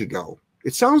a week ago.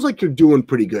 It sounds like you're doing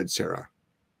pretty good, Sarah.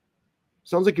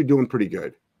 Sounds like you're doing pretty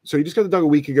good. So you just got the dog a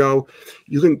week ago.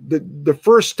 You can the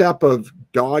first step of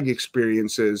dog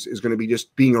experiences is going to be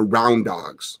just being around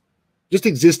dogs, just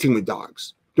existing with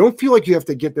dogs. Don't feel like you have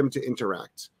to get them to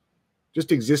interact.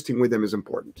 Just existing with them is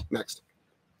important. Next.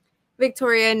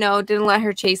 Victoria, no, didn't let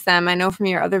her chase them. I know from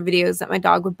your other videos that my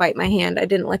dog would bite my hand. I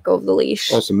didn't let go of the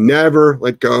leash. Awesome. Never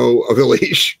let go of the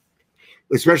leash,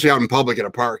 especially out in public at a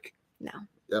park. No.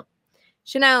 Yep.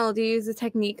 Chanel, do you use the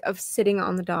technique of sitting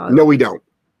on the dog? No, we don't.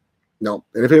 No.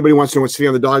 And if anybody wants to know what sitting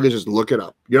on the dog is, just look it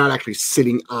up. You're not actually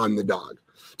sitting on the dog.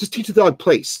 Just teach the dog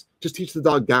place. Just teach the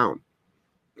dog down.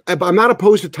 I'm not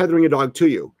opposed to tethering a dog to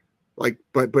you.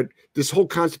 But this whole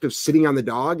concept of sitting on the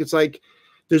dog, it's like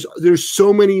there's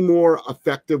so many more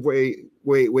effective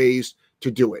ways to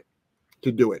do it.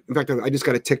 In fact, I just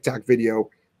got a TikTok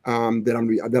video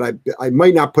that I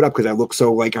might not put up because I look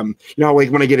so like I'm,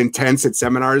 like when I get intense at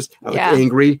seminars, I look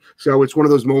angry. So it's one of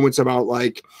those moments about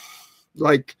like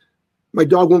my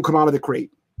dog won't come out of the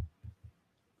crate.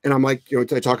 And I'm like,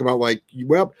 I talk about like,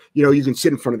 well, you can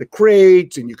sit in front of the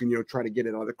crate and you can, try to get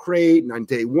it out of the crate. And on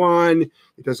day 1,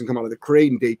 it doesn't come out of the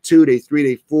crate. And day 2, day 3,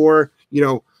 day 4,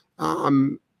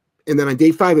 and then on day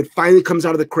 5, it finally comes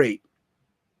out of the crate.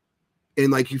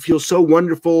 And like, you feel so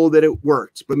wonderful that it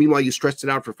worked. But meanwhile, you stressed it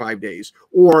out for 5 days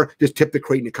or just tip the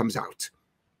crate and it comes out.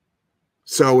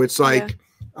 So it's like,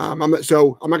 I'm not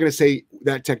going to say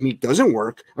that technique doesn't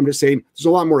work. I'm just saying there's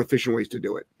a lot more efficient ways to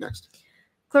do it. Next.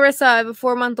 Clarissa, I have a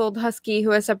 4-month-old husky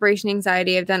who has separation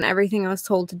anxiety. I've done everything I was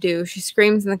told to do. She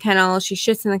screams in the kennel. She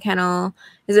shits in the kennel.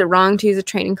 Is it wrong to use a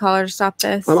training collar to stop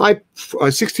this?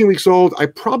 16 weeks old. I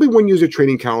probably wouldn't use a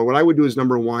training collar. What I would do is,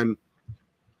 number one,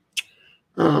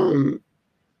 done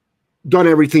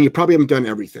everything. You probably haven't done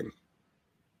everything.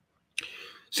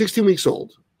 16 weeks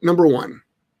old. Number one,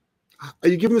 are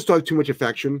you giving this dog too much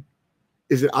affection?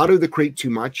 Is it out of the crate too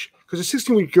much? Because a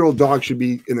 16-week-old dog should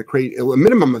be in the crate a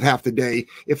minimum of half the day,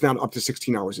 if not up to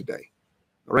 16 hours a day.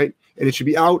 All right? And it should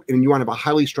be out, and you want to have a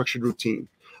highly structured routine.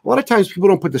 A lot of times people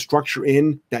don't put the structure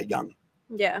in that young.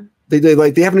 Yeah. They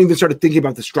haven't even stared thinking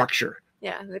about the structure.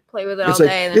 Yeah, they play with it all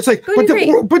day. It's like, or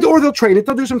they'll train it.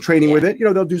 They'll do some training with it.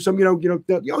 They'll do some,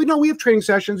 we have training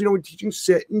sessions. We're teaching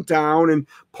sit and down and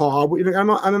paw.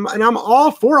 I'm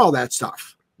all for all that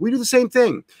stuff. We do the same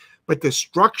thing, but the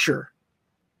structure.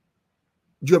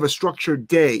 Do you have a structured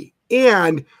day?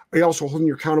 And are you also holding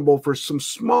you accountable for some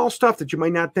small stuff that you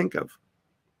might not think of?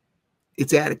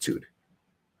 It's attitude.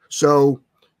 So,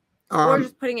 or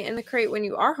just putting it in the crate when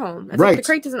you are home. Right. Like the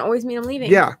crate doesn't always mean I'm leaving.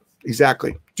 Yeah,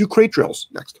 exactly. Do crate drills.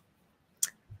 Next.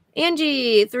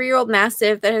 Angie, 3-year-old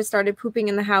Mastiff that has started pooping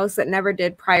in the house that never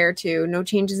did prior to. No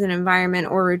changes in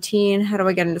environment or routine. How do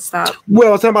I get him to stop?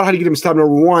 Well, it's not about how to get him to stop.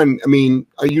 Number one,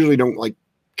 I usually don't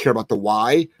care about the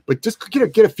why, but just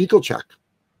get a fecal check.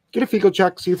 Get a fecal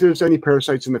check, see if there's any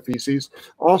parasites in the feces.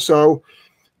 Also,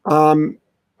 you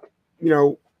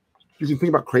can think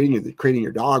about crating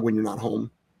your dog when you're not home.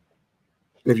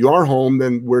 And if you are home,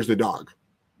 then where's the dog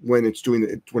when it's doing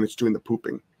the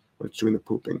pooping?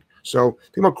 So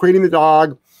think about crating the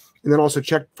dog, and then also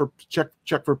check for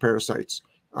parasites.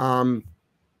 I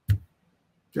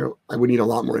would need a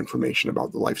lot more information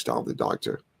about the lifestyle of the dog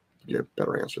to get a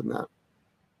better answer than that.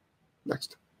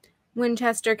 Next.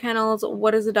 Winchester Kennels,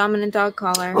 what is a dominant dog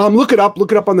collar? Look it up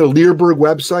on the Learberg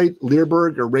website,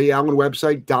 Learberg or Ray Allen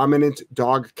website, dominant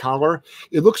dog collar.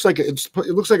 It looks like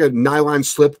a nylon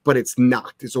slip, but it's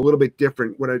not. It's a little bit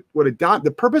different.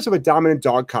 The purpose of a dominant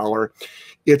dog collar,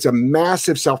 it's a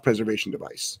massive self-preservation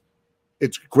device.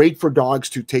 It's great for dogs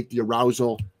to take the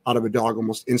arousal out of a dog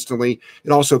almost instantly.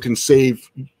 It also can save,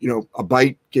 a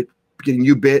bite, getting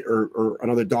you bit or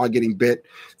another dog getting bit.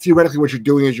 Theoretically, what you're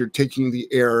doing is you're taking the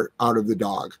air out of the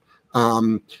dog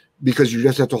because you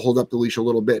just have to hold up the leash a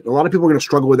little bit. A lot of people are going to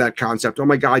struggle with that concept. Oh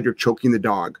my God, you're choking the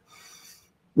dog.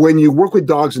 When you work with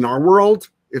dogs in our world,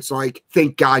 it's like,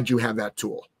 thank God you have that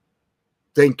tool.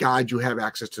 Thank God you have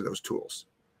access to those tools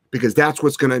because that's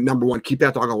what's going to, number one, keep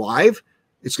that dog alive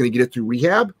It's going to get it through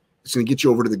rehab. It's going to get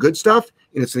you over to the good stuff,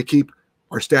 and it's going to keep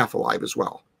our staff alive as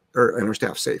well, and our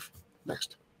staff safe.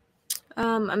 Next.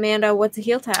 Amanda, what's a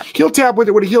heel tap? Heel tap, what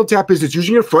a heel tap is, it's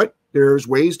using your foot. There's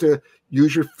ways to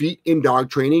use your feet in dog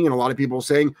training, and a lot of people are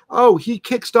saying, oh, he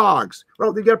kicks dogs.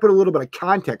 Well, they got to put a little bit of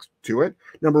context to it.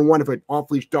 Number one, if an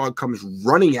off-leash dog comes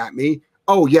running at me,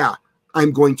 oh, yeah,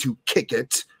 I'm going to kick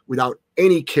it without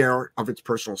any care of its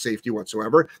personal safety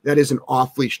whatsoever. That is an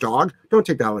off-leash dog. Don't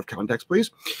take that out of context,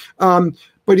 please. But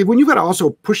when you've got also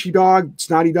a pushy dog,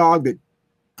 snotty dog that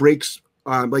breaks,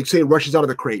 like say it rushes out of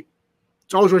the crate,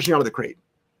 it's always rushing out of the crate.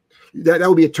 That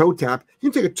would be a toe tap.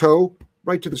 You can take a toe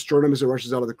right to the sternum as it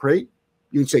rushes out of the crate.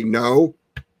 You can say no,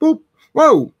 boop,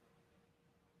 whoa.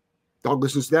 Dog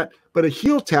listens to that. But a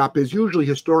heel tap is usually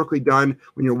historically done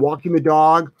when you're walking the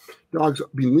dog. Dog's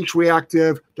being leash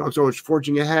reactive. Dog's always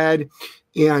forging ahead.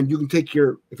 And you can take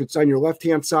if it's on your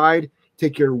left-hand side,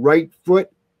 take your right foot,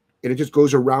 and it just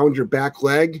goes around your back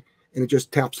leg, and it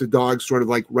just taps the dog sort of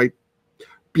like right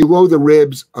below the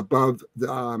ribs, above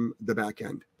the back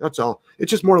end. That's all. It's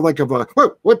just more like of a,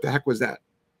 whoa, what the heck was that?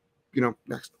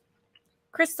 Next.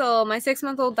 Crystal, my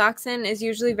 6-month-old dachshund is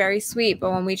usually very sweet,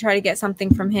 but when we try to get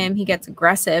something from him, he gets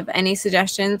aggressive. Any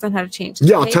suggestions on how to change his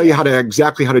behavior? I'll tell you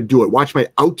exactly how to do it. Watch my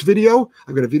out video.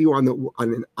 I've got a video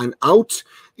on out,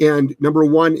 and number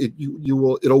one,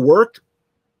 it'll work,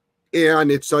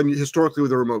 and it's done historically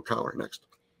with a remote collar. Next.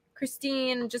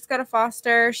 Christine, just got a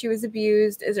foster. She was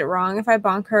abused. Is it wrong if I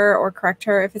bonk her or correct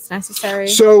her if it's necessary?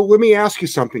 So let me ask you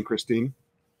something, Christine.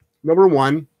 Number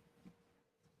one,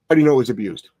 how do you know it was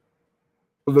abused?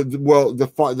 Well,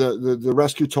 the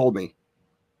rescue told me.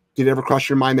 Did it ever cross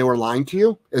your mind they were lying to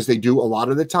you, as they do a lot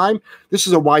of the time? This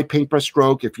is a wide paintbrush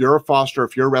stroke. If you're a foster,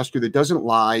 if you're a rescue that doesn't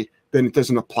lie, then it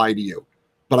doesn't apply to you.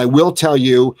 But I will tell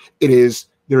you, there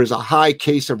is a high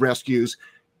case of rescues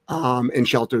and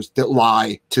shelters that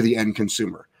lie to the end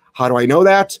consumer. How do I know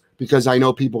that? Because I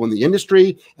know people in the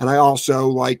industry, and I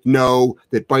also know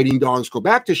that biting dogs go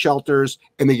back to shelters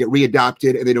and they get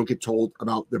readopted and they don't get told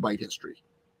about their bite history.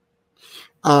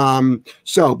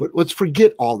 But let's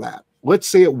forget all that. Let's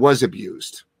say it was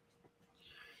abused.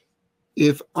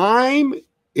 If I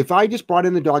just brought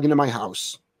in the dog into my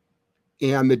house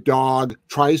and the dog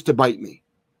tries to bite me,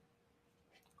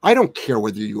 I don't care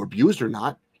whether you're abused or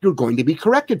not. You're going to be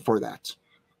corrected for that.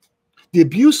 The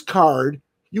abuse card,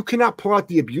 you cannot pull out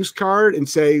the abuse card and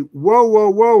say, whoa,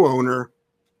 whoa, whoa, owner.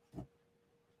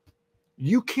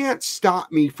 You can't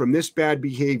stop me from this bad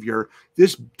behavior,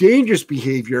 this dangerous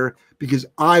behavior, because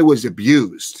I was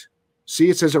abused.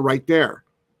 See, it says it right there.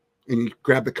 And you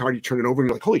grab the card, you turn it over, and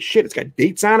you're like, holy shit, it's got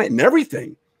dates on it and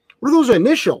everything. What are those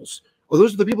initials? Oh,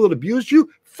 those are the people that abused you?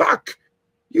 Fuck.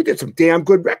 You did some damn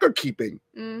good record keeping.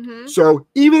 Mm-hmm. So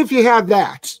even if you have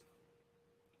that,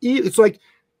 it's like,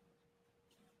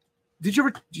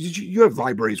 you have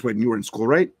libraries when you were in school,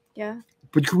 right? Yeah.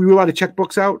 But were you allowed to check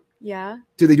books out? Yeah.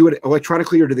 Did they do it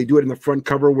electronically, or did they do it in the front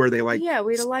cover where they Yeah,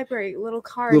 we had a library, little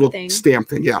card thing. Stamp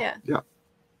thing. Yeah.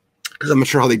 Because I'm not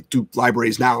sure how they do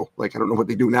libraries now. I don't know what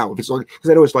they do now. Because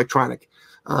I know it's electronic.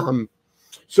 What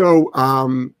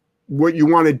you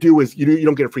want to do is you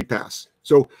don't get a free pass.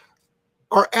 So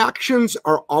our actions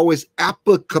are always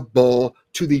applicable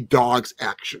to the dog's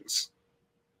actions.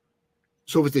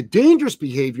 So if it's a dangerous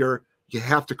behavior, you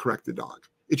have to correct the dog.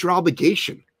 It's your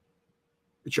obligation.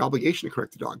 It's your obligation to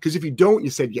correct the dog. Because if you don't, you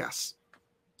said yes.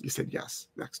 You said yes.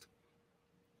 Next.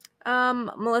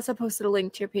 Melissa posted a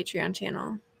link to your Patreon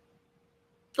channel.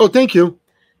 Oh, thank you.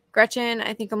 Gretchen,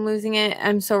 I think I'm losing it.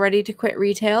 I'm so ready to quit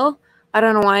retail. I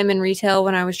don't know why I'm in retail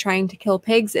when I was trying to kill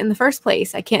pigs in the first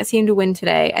place. I can't seem to win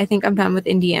today. I think I'm done with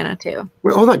Indiana too.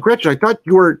 Wait, hold on, Gretchen. I thought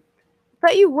you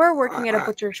were working at a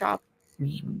butcher shop.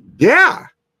 Yeah.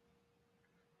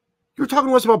 You were talking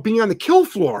to us about being on the kill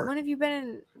floor. When have you been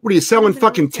in? What are you selling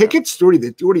fucking tickets? What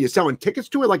are you selling tickets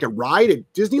to it like a ride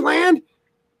at Disneyland?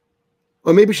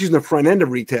 Or maybe she's in the front end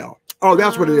of retail. Oh,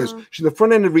 that's what it is. She's in the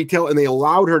front end of retail, and they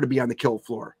allowed her to be on the kill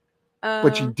floor.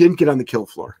 But she didn't get on the kill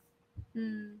floor.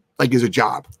 As a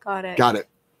job. Got it. Got it.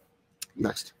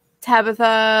 Next.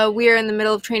 Tabitha, we are in the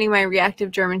middle of training my reactive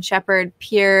German Shepherd,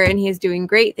 Pierre, and he is doing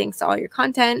great thanks to all your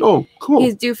content. Oh, cool.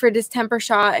 He's due for distemper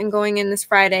shot and going in this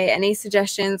Friday. Any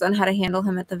suggestions on how to handle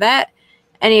him at the vet?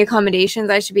 Any accommodations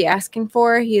I should be asking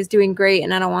for? He is doing great,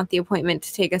 and I don't want the appointment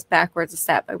to take us backwards a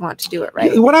step. I want to do it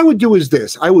right. What I would do is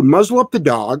this. I would muzzle up the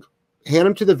dog, hand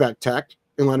him to the vet tech,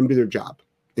 and let him do their job,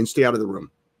 and stay out of the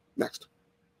room. Next.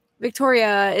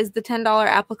 Victoria, is the $10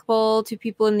 applicable to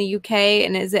people in the UK,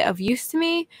 and is it of use to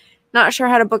me? Not sure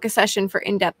how to book a session for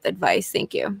in-depth advice.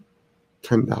 Thank you.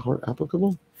 $10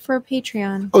 applicable? For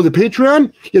Patreon. Oh, the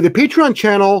Patreon? Yeah, the Patreon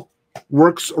channel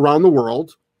works around the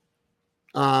world.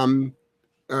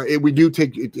 We do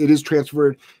take it is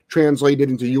translated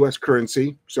into U.S.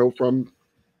 currency. So from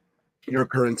your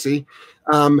currency,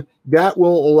 that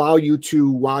will allow you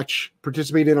to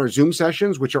participate in our Zoom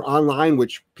sessions, which are online,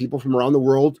 which people from around the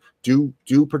world do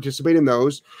participate in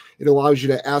those. It allows you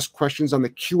to ask questions on the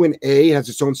Q&A. It has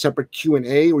its own separate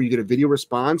Q&A where you get a video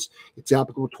response. It's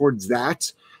applicable towards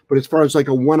that. But as far as like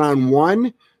a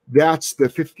one-on-one, that's the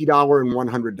 $50 and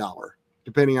 $100,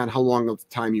 depending on how long of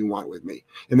time you want with me.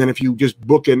 And then if you just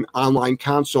book an online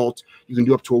consult, you can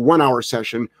do up to a 1-hour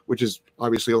session, which is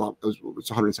obviously a lot.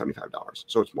 It's $175.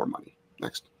 So it's more money.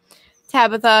 Next.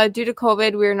 Tabitha, due to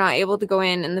COVID, we're not able to go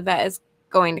in and the vet is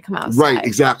going to come outside. Right,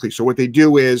 exactly. So what they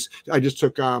do is I just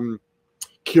took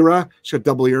Kira. She's got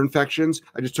double ear infections.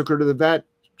 I just took her to the vet.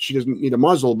 She doesn't need a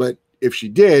muzzle, but if she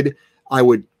did, I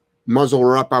would muzzle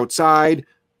her up outside.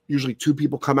 Usually 2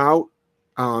 people come out.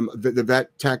 The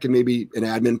vet tech and maybe an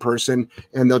admin person,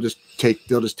 and they'll just take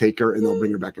her and they'll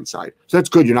bring her back inside. So that's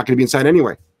good. You're not going to be inside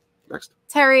anyway. Next.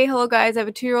 Terry, hello guys. I have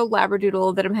a 2-year-old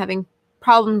Labradoodle that I'm having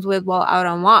problems with while out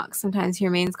on walks. Sometimes he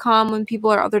remains calm when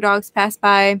people or other dogs pass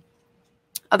by.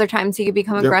 Other times he could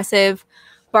become aggressive,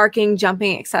 barking,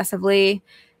 jumping excessively.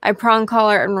 I prong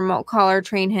collar and remote collar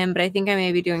train him, but I think I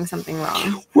may be doing something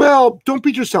wrong. Well, don't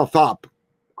beat yourself up.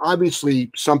 Obviously,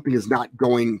 something is not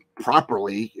going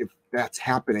properly if that's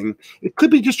happening. It could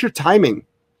be just your timing.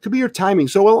 It could be your timing.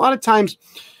 So a lot of times,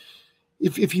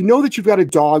 if you know that you've got a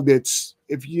dog that's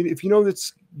if you know that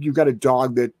you've got a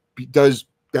dog that does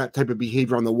that type of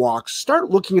behavior on the walk, start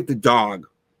looking at the dog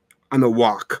on the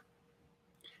walk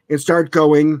and start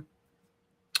going,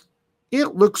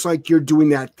 it looks like you're doing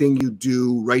that thing you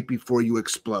do right before you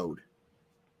explode.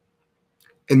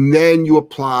 And then you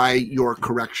apply your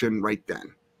correction right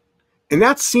then. And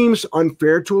that seems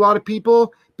unfair to a lot of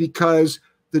people because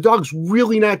the dog's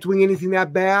really not doing anything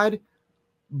that bad,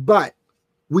 but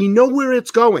we know where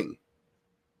it's going.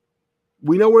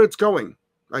 We know where it's going.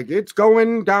 Like, it's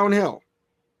going downhill.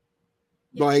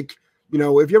 Yeah. Like,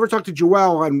 if you ever talk to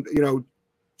Joelle, and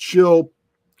she'll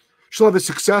have a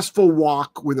successful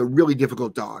walk with a really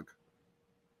difficult dog.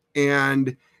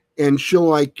 And she'll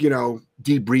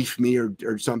debrief me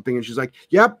or something. And she's like,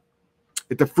 yep,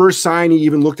 at the first sign he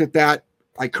even looked at that,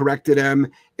 I corrected him,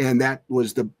 and that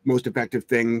was the most effective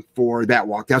thing for that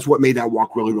walk. That's what made that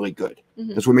walk really, really good.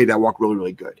 Mm-hmm. That's what made that walk really,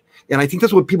 really good. And I think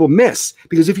that's what people miss,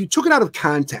 because if you took it out of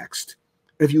context,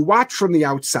 if you watch from the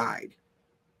outside,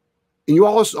 and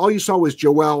all you saw was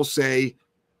Joelle say,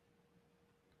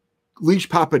 leash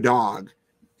pop a dog,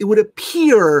 it would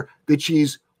appear that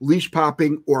she's leash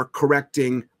popping or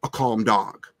correcting a calm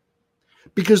dog,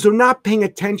 because they're not paying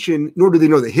attention, nor do they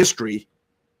know the history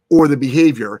or the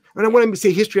behavior. And when I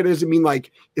say history, it doesn't mean like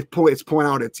it's pulling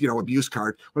out its abuse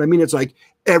card. What I mean, it's like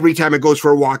every time it goes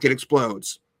for a walk, it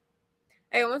explodes.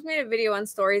 I almost made a video on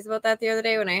stories about that the other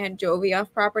day when I had Jovi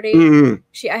off property.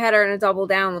 Mm-hmm. I had her in a double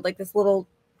down with like this little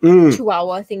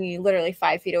Chihuahua thingy, literally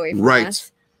 5 feet away from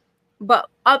us. But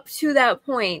up to that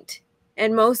point,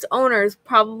 and most owners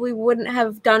probably wouldn't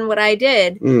have done what I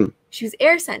did. She was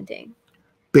air scenting.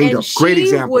 Bingo. And Great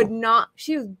example.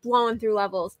 She was blowing through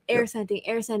levels, air scenting.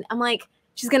 I'm like,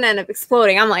 she's going to end up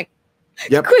exploding. I'm like,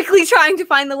 quickly trying to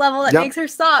find the level that makes her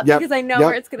stop because I know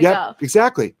where it's going to go.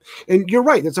 Exactly. And you're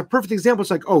right. That's a perfect example.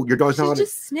 It's like, oh, your dog's not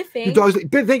just sniffing.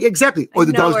 Exactly. Oh,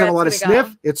 the dog's got a lot of sniff.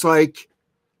 Go.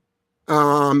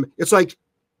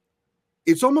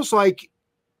 It's almost like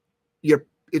you're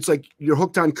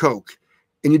hooked on Coke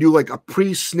and you do like a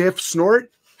pre-sniff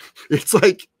snort. It's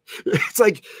like,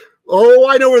 oh,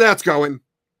 I know where that's going.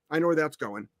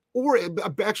 Or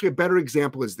actually a better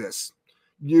example is this.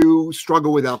 You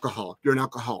struggle with alcohol. You're an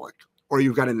alcoholic. Or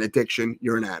you've got an addiction.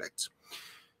 You're an addict.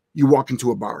 You walk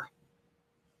into a bar.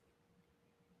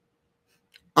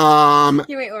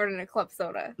 You ain't ordering a club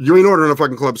soda. You ain't ordering a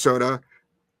fucking club soda.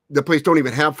 The place don't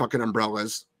even have fucking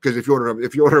umbrellas, because if you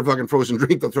order a fucking frozen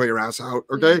drink, they'll throw your ass out.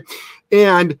 Okay. Mm-hmm.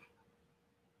 And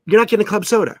you're not getting a club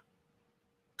soda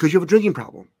because you have a drinking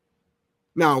problem.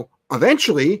 Now,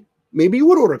 eventually, maybe you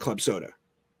would order a club soda,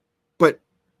 but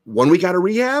 1 week out of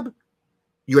rehab,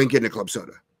 you ain't getting a club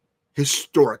soda.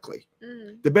 Historically,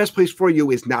 the best place for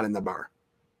you is not in the bar.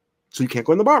 So you can't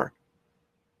go in the bar.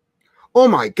 Oh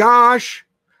my gosh.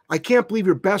 I can't believe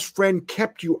your best friend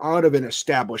kept you out of an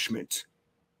establishment.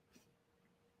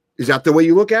 Is that the way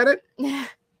you look at it?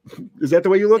 Is that the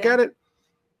way you look at it?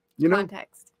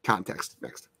 Context.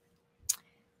 Next.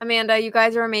 Amanda, you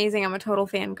guys are amazing. I'm a total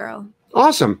fangirl.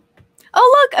 Awesome.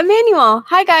 Oh, look, Emmanuel.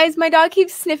 Hi, guys. My dog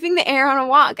keeps sniffing the air on a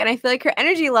walk, and I feel like her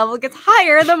energy level gets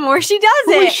higher the more she does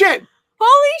it.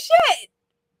 Holy shit.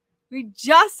 We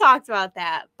just talked about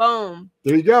that. Boom.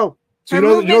 There you go. So Her you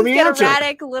know the get answer.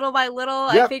 Erratic little by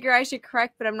little. Yep. I figure I should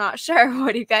correct, but I'm not sure.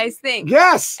 What do you guys think?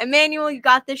 Yes. Emmanuel, you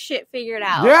got this shit figured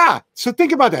out. Yeah. So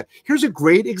think about that. Here's a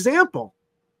great example.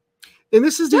 And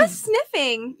this is just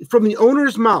sniffing from the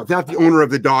owner's mouth, not the owner of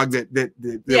the dog that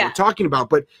we're talking about,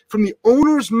 but from the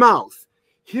owner's mouth.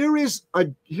 Here,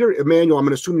 Emmanuel, I'm going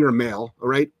to assume you're a male, all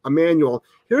right? Emmanuel,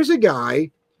 here's a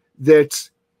guy that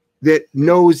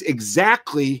knows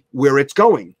exactly where it's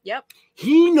going. Yep.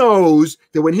 He knows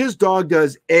that when his dog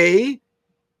does A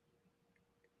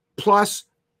plus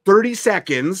 30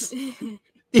 seconds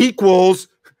equals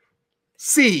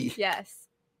C. Yes.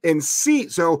 And C,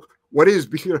 so what is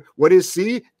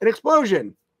C? An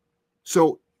explosion.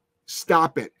 So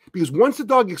stop it. Because once the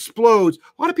dog explodes,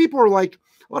 a lot of people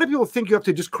think you have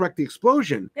to just correct the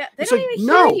explosion. Yeah, they don't even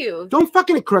hear you. Don't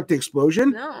fucking correct the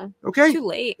explosion. No. Okay? Too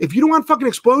late. If you don't want fucking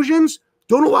explosions,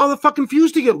 don't allow the fucking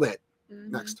fuse to get lit.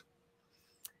 Mm-hmm. Next.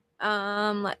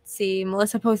 Let's see.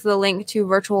 Melissa posted a link to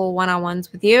virtual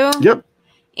one-on-ones with you. Yep.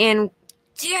 And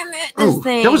damn it, this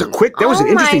thing. That was an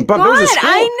interesting bump. God, that was a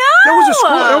scroll. I know.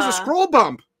 That was a scroll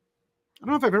bump. I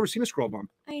don't know if I've ever seen a scroll bump.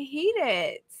 I hate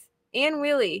it. And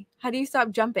wheelie. How do you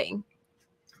stop jumping?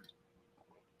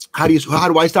 How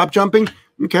do I stop jumping?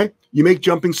 Okay. You make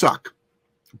jumping suck.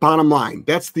 Bottom line.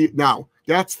 That's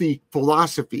the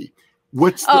philosophy.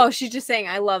 She's just saying,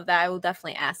 I love that. I will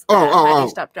definitely ask. How do you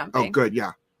stop jumping? Oh, good.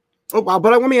 Yeah. Oh, wow.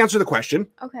 But let me answer the question.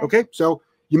 Okay. So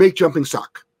you make jumping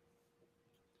suck.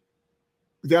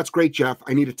 That's great, Jeff.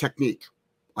 I need a technique.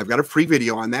 I've got a free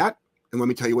video on that. And let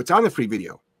me tell you what's on the free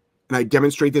video. And I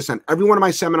demonstrate this on every one of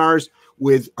my seminars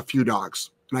with a few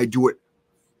dogs. And I do it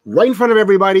right in front of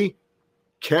everybody.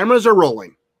 Cameras are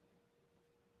rolling.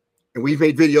 And we've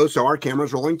made videos, so our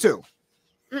camera's rolling too.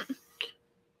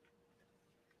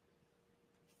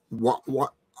 What?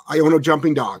 I own a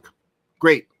jumping dog.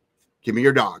 Great. Give me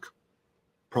your dog.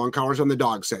 Prong collars on the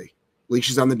dog, say.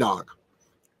 Leashes on the dog.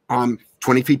 I'm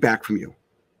 20 feet back from you.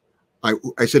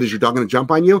 I said, is your dog going to jump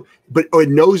on you? But it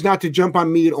knows not to jump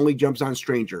on me. It only jumps on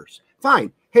strangers.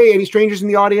 Fine. Hey, any strangers in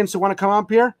the audience that want to come up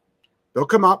here? They'll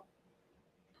come up.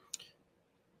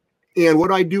 And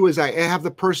what I do is I have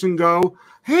the person go,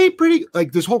 hey, pretty,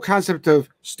 like this whole concept of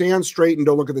stand straight and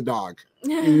don't look at the dog.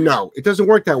 No, it doesn't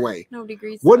work that way. Nobody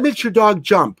agrees. What makes your dog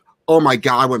jump? Oh my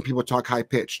God, when people talk high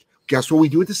pitched. Guess what we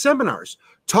do at the seminars?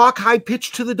 Talk high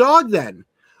pitched to the dog then.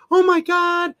 Oh my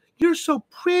God, you're so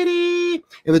pretty.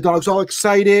 And the dog's all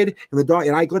excited. And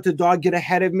I let the dog get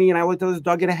ahead of me. And I let the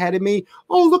dog get ahead of me.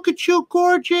 Oh, look at you,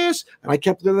 gorgeous. And I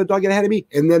kept letting the dog get ahead of me.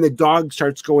 And then the dog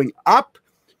starts going up.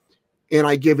 And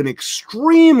I give an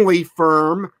extremely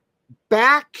firm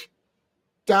back,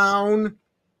 down,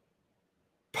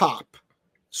 pop.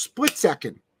 Split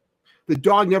second. The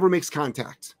dog never makes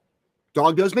contact.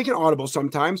 Dog does make an audible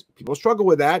sometimes. People struggle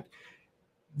with that.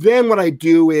 Then what I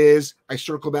do is I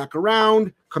circle back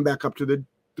around, come back up to the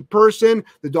person.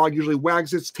 The dog usually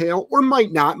wags its tail or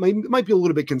might not, might be a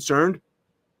little bit concerned.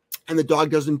 And the dog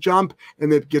doesn't jump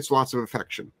and it gets lots of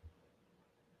affection.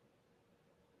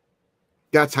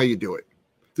 That's how you do it.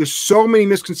 There's so many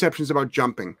misconceptions about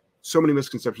jumping.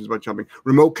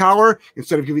 Remote collar,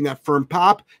 instead of giving that firm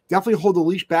pop, definitely hold the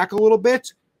leash back a little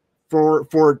bit for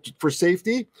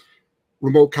safety.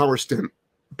 Remote collar stim.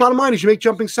 Bottom line is you make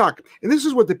jumping suck. And this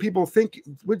is what the people think,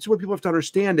 which is what people have to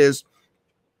understand is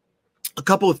a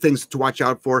couple of things to watch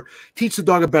out for. Teach the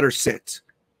dog a better sit.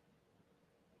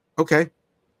 Okay.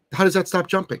 How does that stop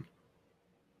jumping?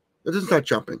 It doesn't stop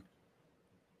jumping.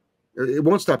 It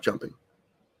won't stop jumping.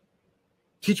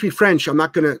 Teach me French. I'm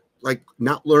not going to I'm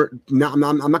not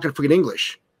going to forget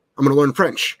English. I'm going to learn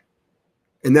French.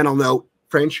 And then I'll know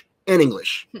French and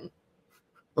English.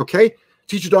 Okay?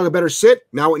 Teach your dog a better sit.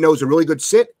 Now it knows a really good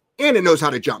sit and it knows how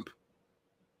to jump.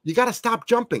 You got to stop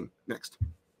jumping. Next.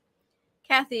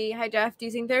 Kathy, hi Jeff. Do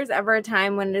you think there's ever a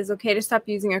time when it is okay to stop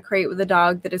using a crate with a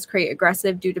dog that is crate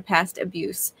aggressive due to past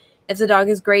abuse? If the dog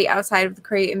is great outside of the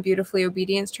crate and beautifully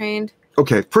obedience trained?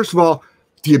 Okay. First of all,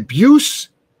 the abuse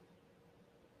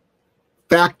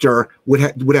factor would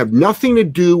have nothing to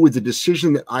do with the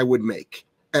decision that I would make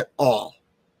at all.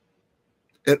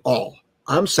 At all.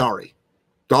 I'm sorry.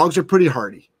 Dogs are pretty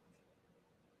hardy.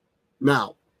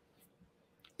 Now,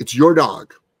 it's your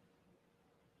dog.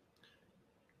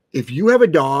 If you have a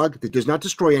dog that does not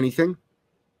destroy anything,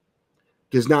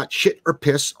 does not shit or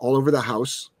piss all over the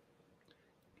house,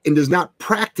 and does not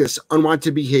practice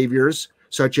unwanted behaviors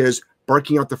such as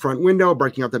barking out the front window,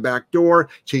 barking out the back door,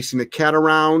 chasing the cat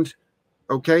around,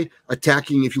 okay,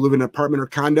 attacking, if you live in an apartment or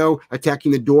condo,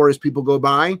 attacking the door as people go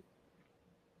by,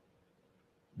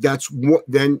 that's what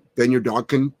then your dog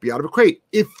can be out of a crate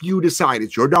if you decide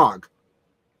it's your dog.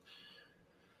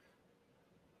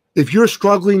 If you're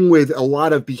struggling with a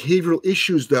lot of behavioral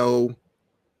issues, though,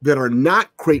 that are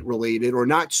not crate related or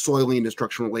not soiling and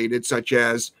destruction related, such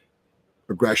as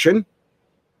aggression,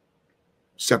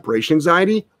 separation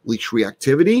anxiety, leash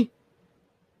reactivity,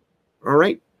 all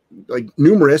right, like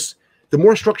numerous, the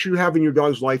more structure you have in your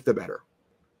dog's life, the better.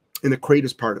 And the crate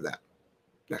is part of that.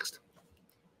 Next.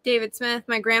 David Smith,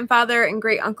 my grandfather and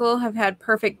great uncle have had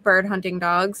perfect bird hunting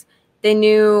dogs. They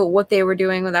knew what they were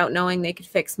doing without knowing they could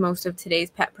fix most of today's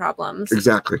pet problems.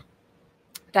 Exactly.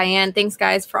 Diane, thanks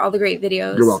guys for all the great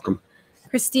videos. You're welcome.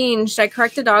 Christine, should I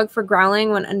correct a dog for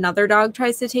growling when another dog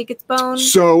tries to take its bone?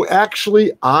 So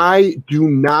actually, I do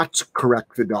not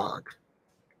correct the dog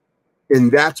in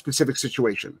that specific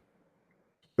situation.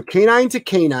 So canine to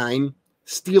canine,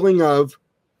 stealing of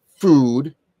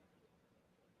food,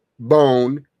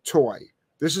 bone, toy.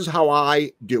 This is how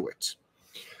I do it.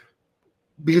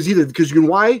 Because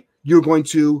why? You're going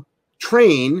to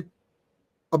train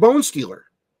a bone stealer.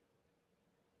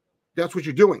 That's what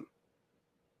you're doing.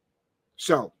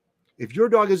 So if your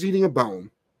dog is eating a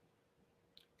bone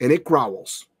and it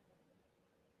growls,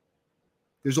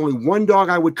 there's only one dog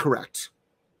I would correct,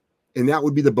 and that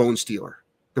would be the bone stealer,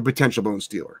 the potential bone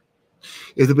stealer.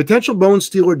 If the potential bone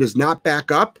stealer does not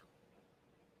back up,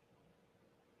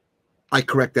 I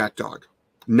correct that dog,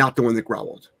 not the one that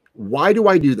growled. Why do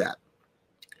I do that?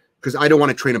 Because I don't want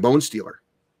to train a bone stealer,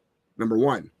 number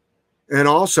one. And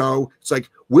also, it's like,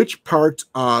 which part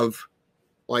of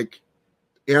like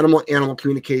animal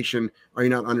communication are you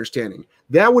not understanding?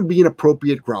 That would be an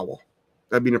appropriate growl.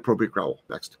 That'd be an appropriate growl.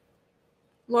 Next.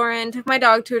 Lauren, took my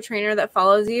dog to a trainer that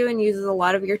follows you and uses a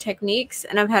lot of your techniques,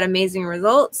 and I've had amazing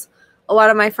results. A lot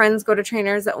of my friends go to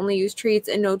trainers that only use treats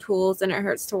and no tools, and it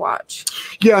hurts to watch.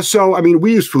 Yeah, so, I mean,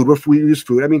 we use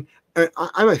food. I mean,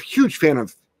 I'm a huge fan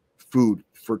of food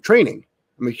for training.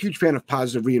 I'm a huge fan of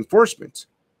positive reinforcement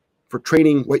for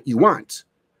training what you want.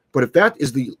 But if that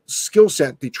is the skill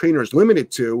set the trainer is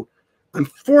limited to,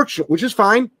 unfortunately, which is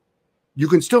fine, you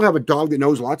can still have a dog that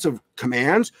knows lots of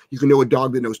commands. You can know a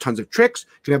dog that knows tons of tricks.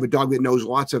 You can have a dog that knows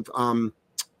lots of, oh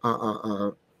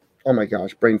my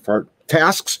gosh, brain fart,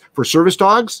 tasks for service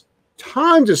dogs,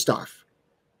 tons of stuff.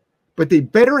 But they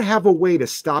better have a way to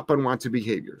stop unwanted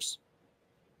behaviors.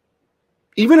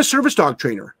 Even a service dog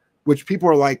trainer, which people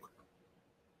are like,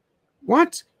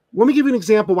 what? Let me give you an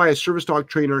example why a service dog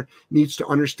trainer needs to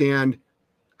understand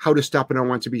how to stop an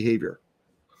unwanted behavior.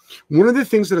 One of the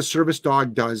things that a service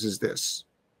dog does is this.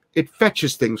 It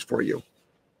fetches things for you.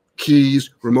 Keys,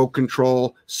 remote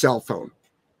control, cell phone.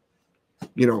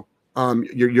 Believe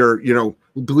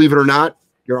it or not,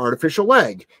 your artificial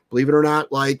leg. Believe it or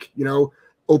not, like,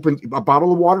 open a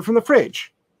bottle of water from the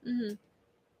fridge. Mm-hmm.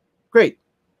 Great.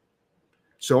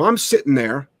 So I'm sitting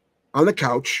there on the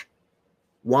couch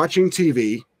watching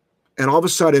TV, and all of a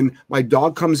sudden my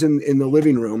dog comes in the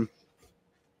living room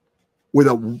with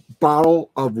a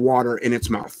bottle of water in its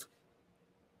mouth.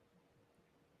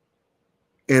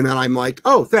 And then I'm like,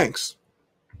 oh, thanks.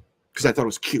 Because I thought it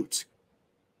was cute.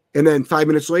 And then 5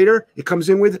 minutes later, it comes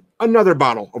in with another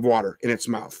bottle of water in its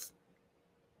mouth.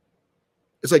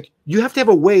 It's like, you have to have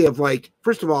a way of like,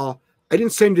 first of all, I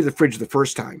didn't send you to the fridge the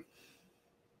first time.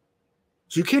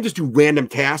 So you can't just do random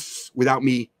tasks without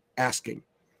me asking.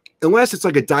 Unless it's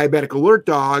like a diabetic alert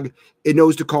dog, it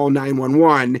knows to call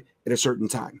 911 at a certain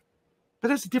time. But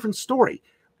that's a different story.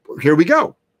 Here we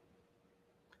go.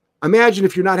 Imagine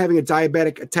if you're not having a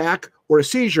diabetic attack or a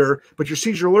seizure, but your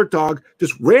seizure alert dog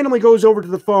just randomly goes over to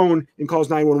the phone and calls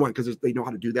 911 because they know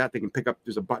how to do that. They can pick up,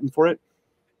 there's a button for it.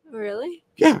 Really?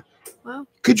 Yeah. Wow.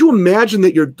 Could you imagine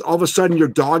that all of a sudden your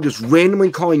dog is randomly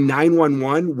calling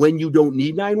 911 when you don't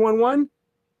need 911?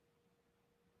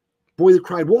 Boy that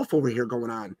cried wolf over here going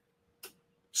on.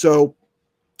 So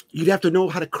you'd have to know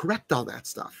how to correct all that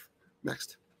stuff.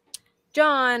 Next.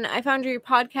 John, I found your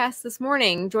podcast this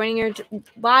morning, joining your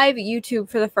live YouTube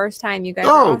for the first time. You guys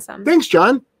are awesome. Thanks,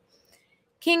 John.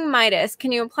 King Midas,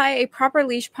 can you apply a proper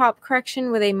leash pop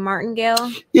correction with a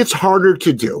martingale? It's harder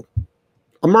to do.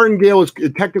 A martingale is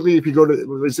technically, if you go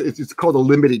to, it's called a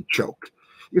limited choke.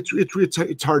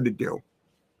 It's hard to do.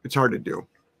 It's hard to do.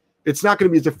 It's not going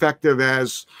to be as effective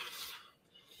as,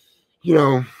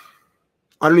 I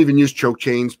don't even use choke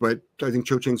chains, but I think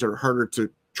choke chains are harder to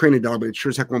train a dog, but it sure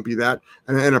as heck won't be that.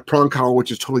 And a prong collar,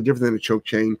 which is totally different than a choke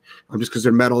chain. Just because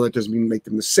they're metal, that doesn't mean make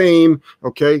them the same.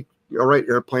 Okay. All right.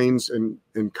 Airplanes and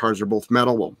cars are both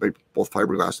metal. Well, they're both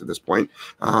fiberglass at this point.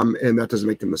 And that doesn't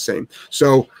make them the same.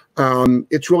 So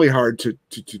it's really hard to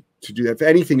to do that. If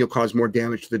anything, you'll cause more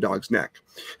damage to the dog's neck.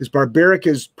 As barbaric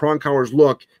as prong collars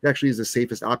look, it actually is the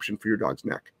safest option for your dog's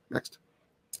neck. Next.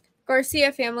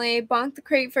 Garcia family bonked the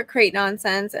crate for crate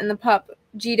nonsense, and the pup,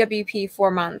 GWP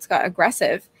 4 months, got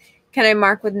aggressive. Can I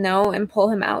mark with no and pull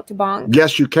him out to bonk?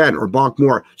 Yes, you can, or bonk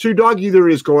more. So your dog either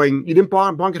is going, you didn't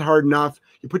bonk it hard enough,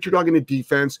 you put your dog in a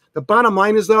defense. The bottom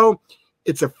line is, though,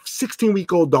 it's a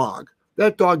 16-week-old dog.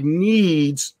 That dog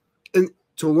needs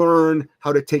to learn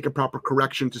how to take a proper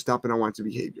correction to stop an unwanted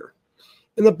behavior.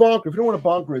 And the bonker, if you don't want a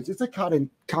bonker, it's a cotton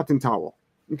towel,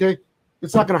 okay?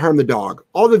 It's not going to harm the dog.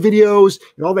 All the videos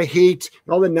and all the hate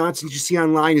and all the nonsense you see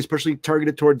online, especially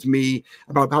targeted towards me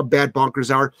about how bad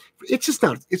bonkers are, it's just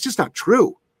not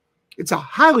true. It's a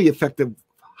highly effective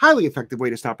way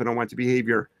to stop an unwanted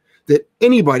behavior that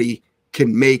anybody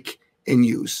can make and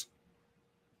use.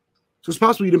 So it's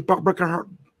possible you didn't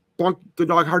bonk the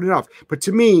dog hard enough. But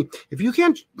to me, if you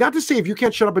can't, not to say if you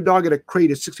can't shut up a dog at a crate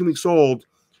at 16 weeks old,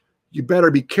 you better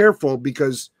be careful,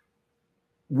 because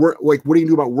what do you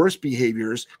do about worse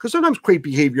behaviors? Because sometimes crate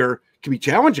behavior can be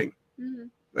challenging. Mm-hmm.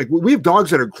 Like we have dogs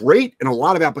that are great in a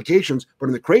lot of applications, but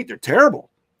in the crate, they're terrible.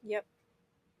 Yep.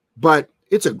 But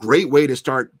it's a great way to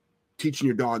start teaching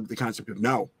your dog the concept of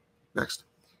no. Next.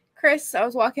 Chris, I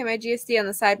was walking my GSD on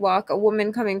the sidewalk. A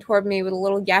woman coming toward me with a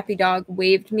little yappy dog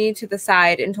waved me to the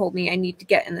side and told me I need to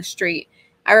get in the street.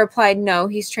 I replied, no,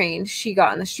 he's trained. She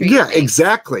got in the street. Yeah,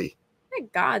 exactly. My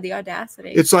God, the audacity.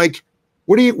 It's like,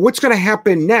 what's going to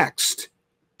happen next?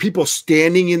 People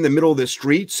standing in the middle of the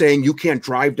street saying you can't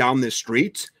drive down this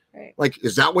street? Right. Like,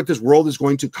 is that what this world is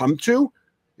going to come to?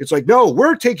 It's like, no,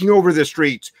 we're taking over the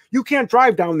streets. You can't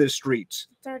drive down this street.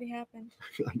 It's already happened.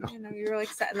 I know. You were like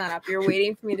setting that up. You were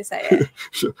waiting for me to say it.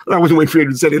 I wasn't waiting for you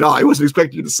to say it at all. I wasn't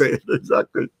expecting you to say it.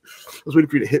 Exactly. I was waiting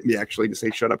for you to hit me, actually, to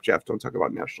say, shut up, Jeff. Don't talk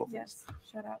about national. Yes,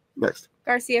 shut up. Next.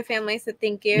 Garcia family said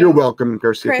thank you. You're welcome,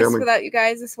 Garcia Chris, family. Without you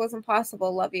guys, this wasn't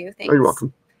possible. Love you. Thanks. Oh, you're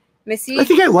welcome. Missy? I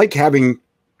think I like having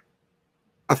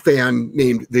a fan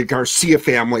named the Garcia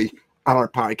family on our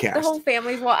podcast. The whole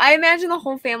family. Well, I imagine the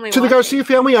whole family. To the Garcia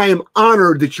family, I am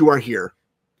honored that you are here.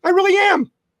 I really am.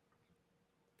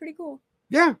 Pretty cool.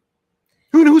 Yeah.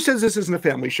 Who says this isn't a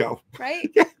family show? Right?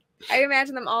 Yeah. I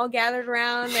imagine them all gathered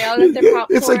around. They all get their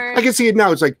popcorn. It's like, I can see it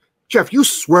now. It's like, Jeff, you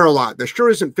swear a lot. That sure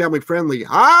isn't family friendly.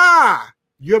 Ah,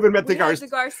 you haven't met the Garcia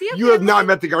family. You have not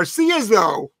met the Garcias,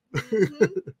 though.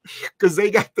 Because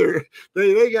they got their,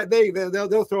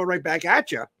 they'll throw it right back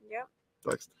at you. Yep.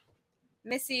 Next.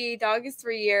 Missy, dog is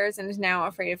 3 years and is now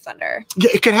afraid of thunder.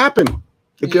 Yeah, it could happen.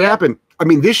 It could happen. I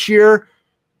mean, this year,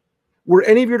 were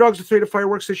any of your dogs afraid of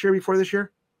fireworks this year, before this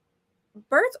year?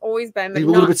 Bert's always been, but a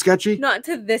little bit sketchy. Not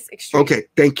to this extreme. Okay,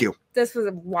 thank you. This was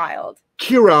wild.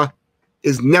 Kira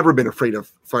has never been afraid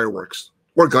of fireworks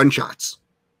or gunshots.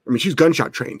 I mean, she's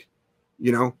gunshot trained.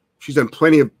 You know, she's been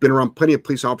around plenty of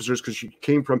police officers because she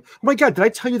came from. Oh my God, did I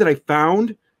tell you that I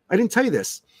didn't tell you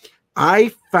this.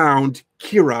 I found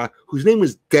Kira, whose name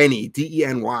was Denny,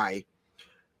 D-E-N-Y.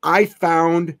 I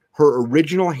found her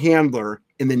original handler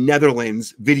in the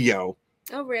Netherlands video.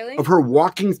 Oh, really? Of her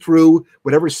walking through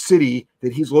whatever city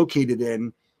that he's located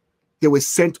in, that was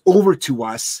sent over to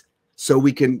us so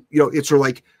we can, it's her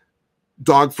like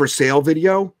dog for sale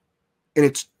video, and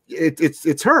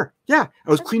it's her. Yeah,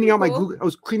 I was cleaning out my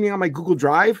Google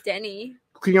Drive. Denny.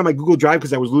 Cleaning out my Google Drive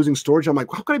because I was losing storage. I'm like,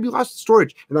 how could I be lost in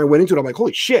storage? And I went into it. I'm like,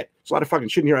 holy shit, there's a lot of fucking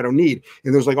shit in here I don't need.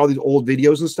 And there's like all these old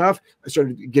videos and stuff. I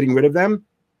started getting rid of them.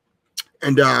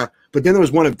 And but then there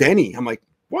was one of Denny. I'm like,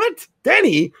 what?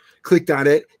 Denny? Clicked on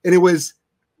it, and it was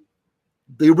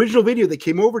the original video that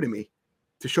came over to me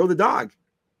to show the dog.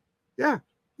 Yeah.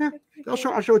 I'll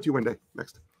show it to you one day.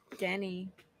 Next. Denny.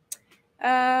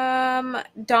 Dom,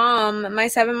 my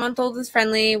 7-month-old is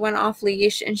friendly, went off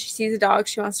leash, and she sees a dog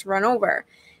she wants to run over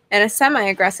in a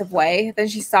semi-aggressive way. Then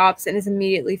she stops and is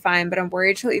immediately fine, but I'm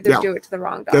worried she'll either do it to the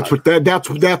wrong dog. That's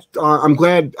I'm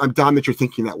glad, Dom, that you're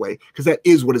thinking that way, because that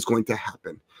is what is going to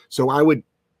happen. So I would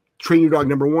train your dog,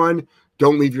 number one,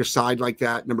 don't leave your side like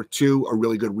that. Number two, a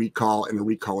really good recall and a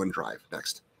recall and drive.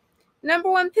 Next.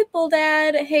 Number one, Pitbull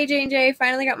Dad. Hey, J&J,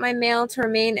 finally got my mail to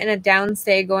remain in a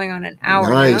downstay going on an hour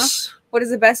Nice. now. What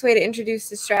is the best way to introduce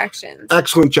distractions?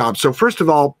 Excellent job. So first of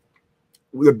all,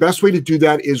 the best way to do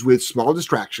that is with small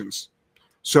distractions.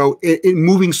 So in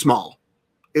moving small.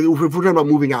 If we're talking about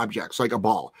moving objects, like a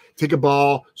ball. Take a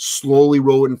ball, slowly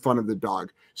roll it in front of the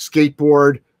dog.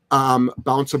 Skateboard,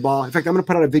 bounce a ball. In fact, I'm going to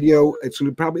put out a video.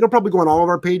 It'll probably go on all of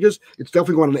our pages. It's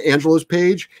definitely going on Angela's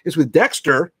page. It's with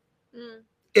Dexter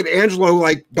and Angelo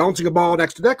like bouncing a ball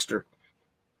next to Dexter.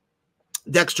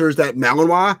 Dexter's that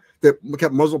Malinois that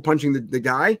kept muzzle punching the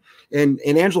guy, and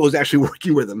Angelo is actually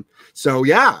working with him. So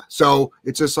yeah, so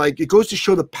it's just like it goes to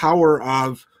show the power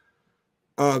of.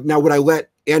 Now, would I let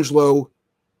Angelo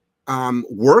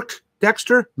work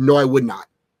Dexter? No, I would not.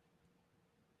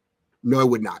 No, I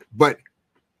would not. But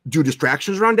do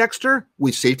distractions around Dexter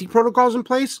with safety protocols in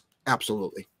place?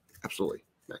 Absolutely, absolutely.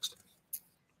 Next.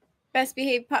 Best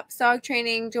behaved pups dog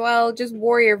training. Joelle, just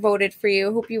Warrior voted for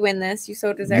you. Hope you win this. You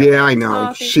so deserve it. Yeah, I know.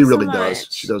 Oh, she really does.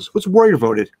 She does. What's Warrior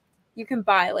voted? You can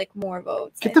buy like more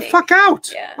votes. Get the fuck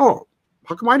out. Yeah. Oh,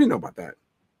 how come I didn't know about that?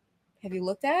 Have you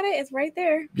looked at it? It's right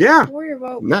there. Yeah. Warrior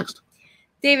vote. Next.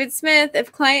 David Smith,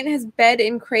 if client has bed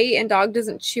in crate and dog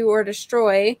doesn't chew or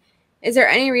destroy, is there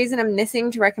any reason I'm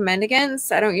missing to recommend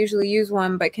against? I don't usually use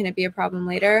one, but can it be a problem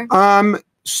later?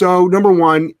 So number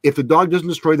one, if the dog doesn't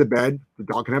destroy the bed, the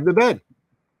dog can have the bed.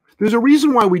 There's a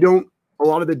reason why a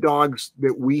lot of the dogs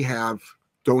that we have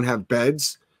don't have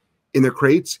beds in their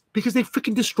crates, because they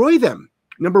freaking destroy them.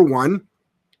 Number one,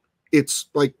 it's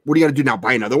like, what do you got to do now?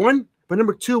 Buy another one? But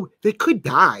number two, they could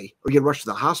die or get rushed to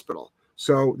the hospital.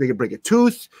 So they could break a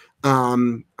tooth.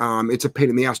 It's a pain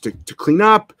in the ass to clean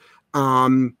up.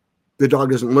 The dog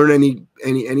doesn't learn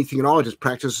anything at all. It just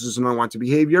practices an unwanted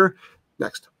behavior.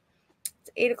 Next.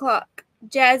 It's 8 o'clock.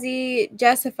 Jazzy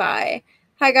Jessify.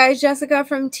 Hi guys, Jessica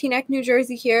from Teaneck, New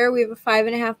Jersey here. We have a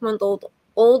 5.5-month-old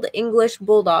Old English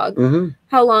Bulldog.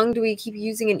 How long do we keep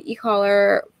using an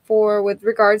e-collar for with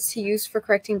regards to use for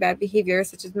correcting bad behavior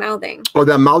such as mouthing? Oh,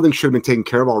 that mouthing should have been taken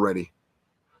care of already.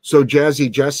 So Jazzy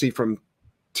Jessie from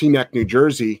Teaneck, New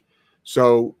Jersey.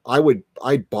 So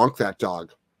I'd bonk that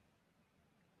dog.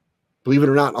 Believe it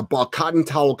or not, a cotton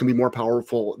towel can be more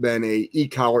powerful than a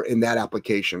e-collar in that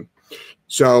application.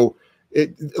 So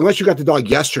unless you got the dog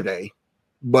yesterday,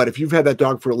 but if you've had that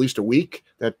dog for at least a week,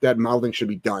 that mouthing should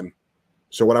be done.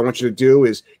 So what I want you to do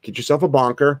is get yourself a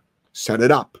bonker, set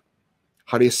it up.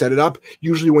 How do you set it up?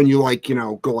 Usually when you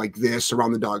go like this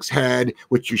around the dog's head,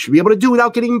 which you should be able to do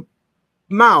without getting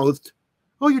mouthed.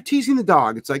 Oh, you're teasing the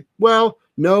dog. It's like, well,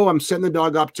 no, I'm setting the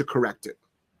dog up to correct it.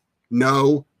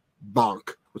 No,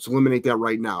 bonk. Let's eliminate that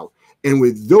right now. And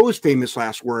with those famous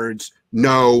last words,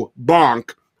 no,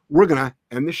 bonk, we're going to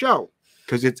end the show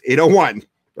because it's 8:01.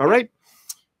 All right?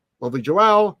 Lovely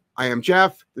Joelle. I am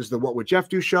Jeff. This is the What Would Jeff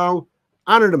Do show.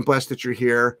 Honored and blessed that you're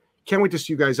here. Can't wait to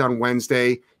see you guys on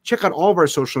Wednesday. Check out all of our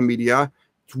social media.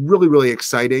 It's really, really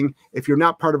exciting. If you're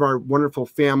not part of our wonderful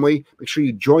family, make sure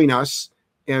you join us.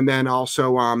 And then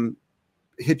also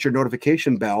hit your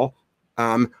notification bell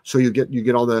so you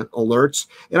get all the alerts.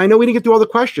 And I know we didn't get through all the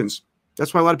questions.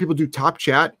 That's why a lot of people do Top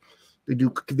Chat. They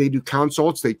do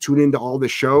consults. They tune into all the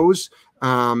shows.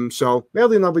 So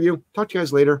madly in love with you. Talk to you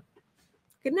guys later.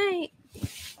 Good night.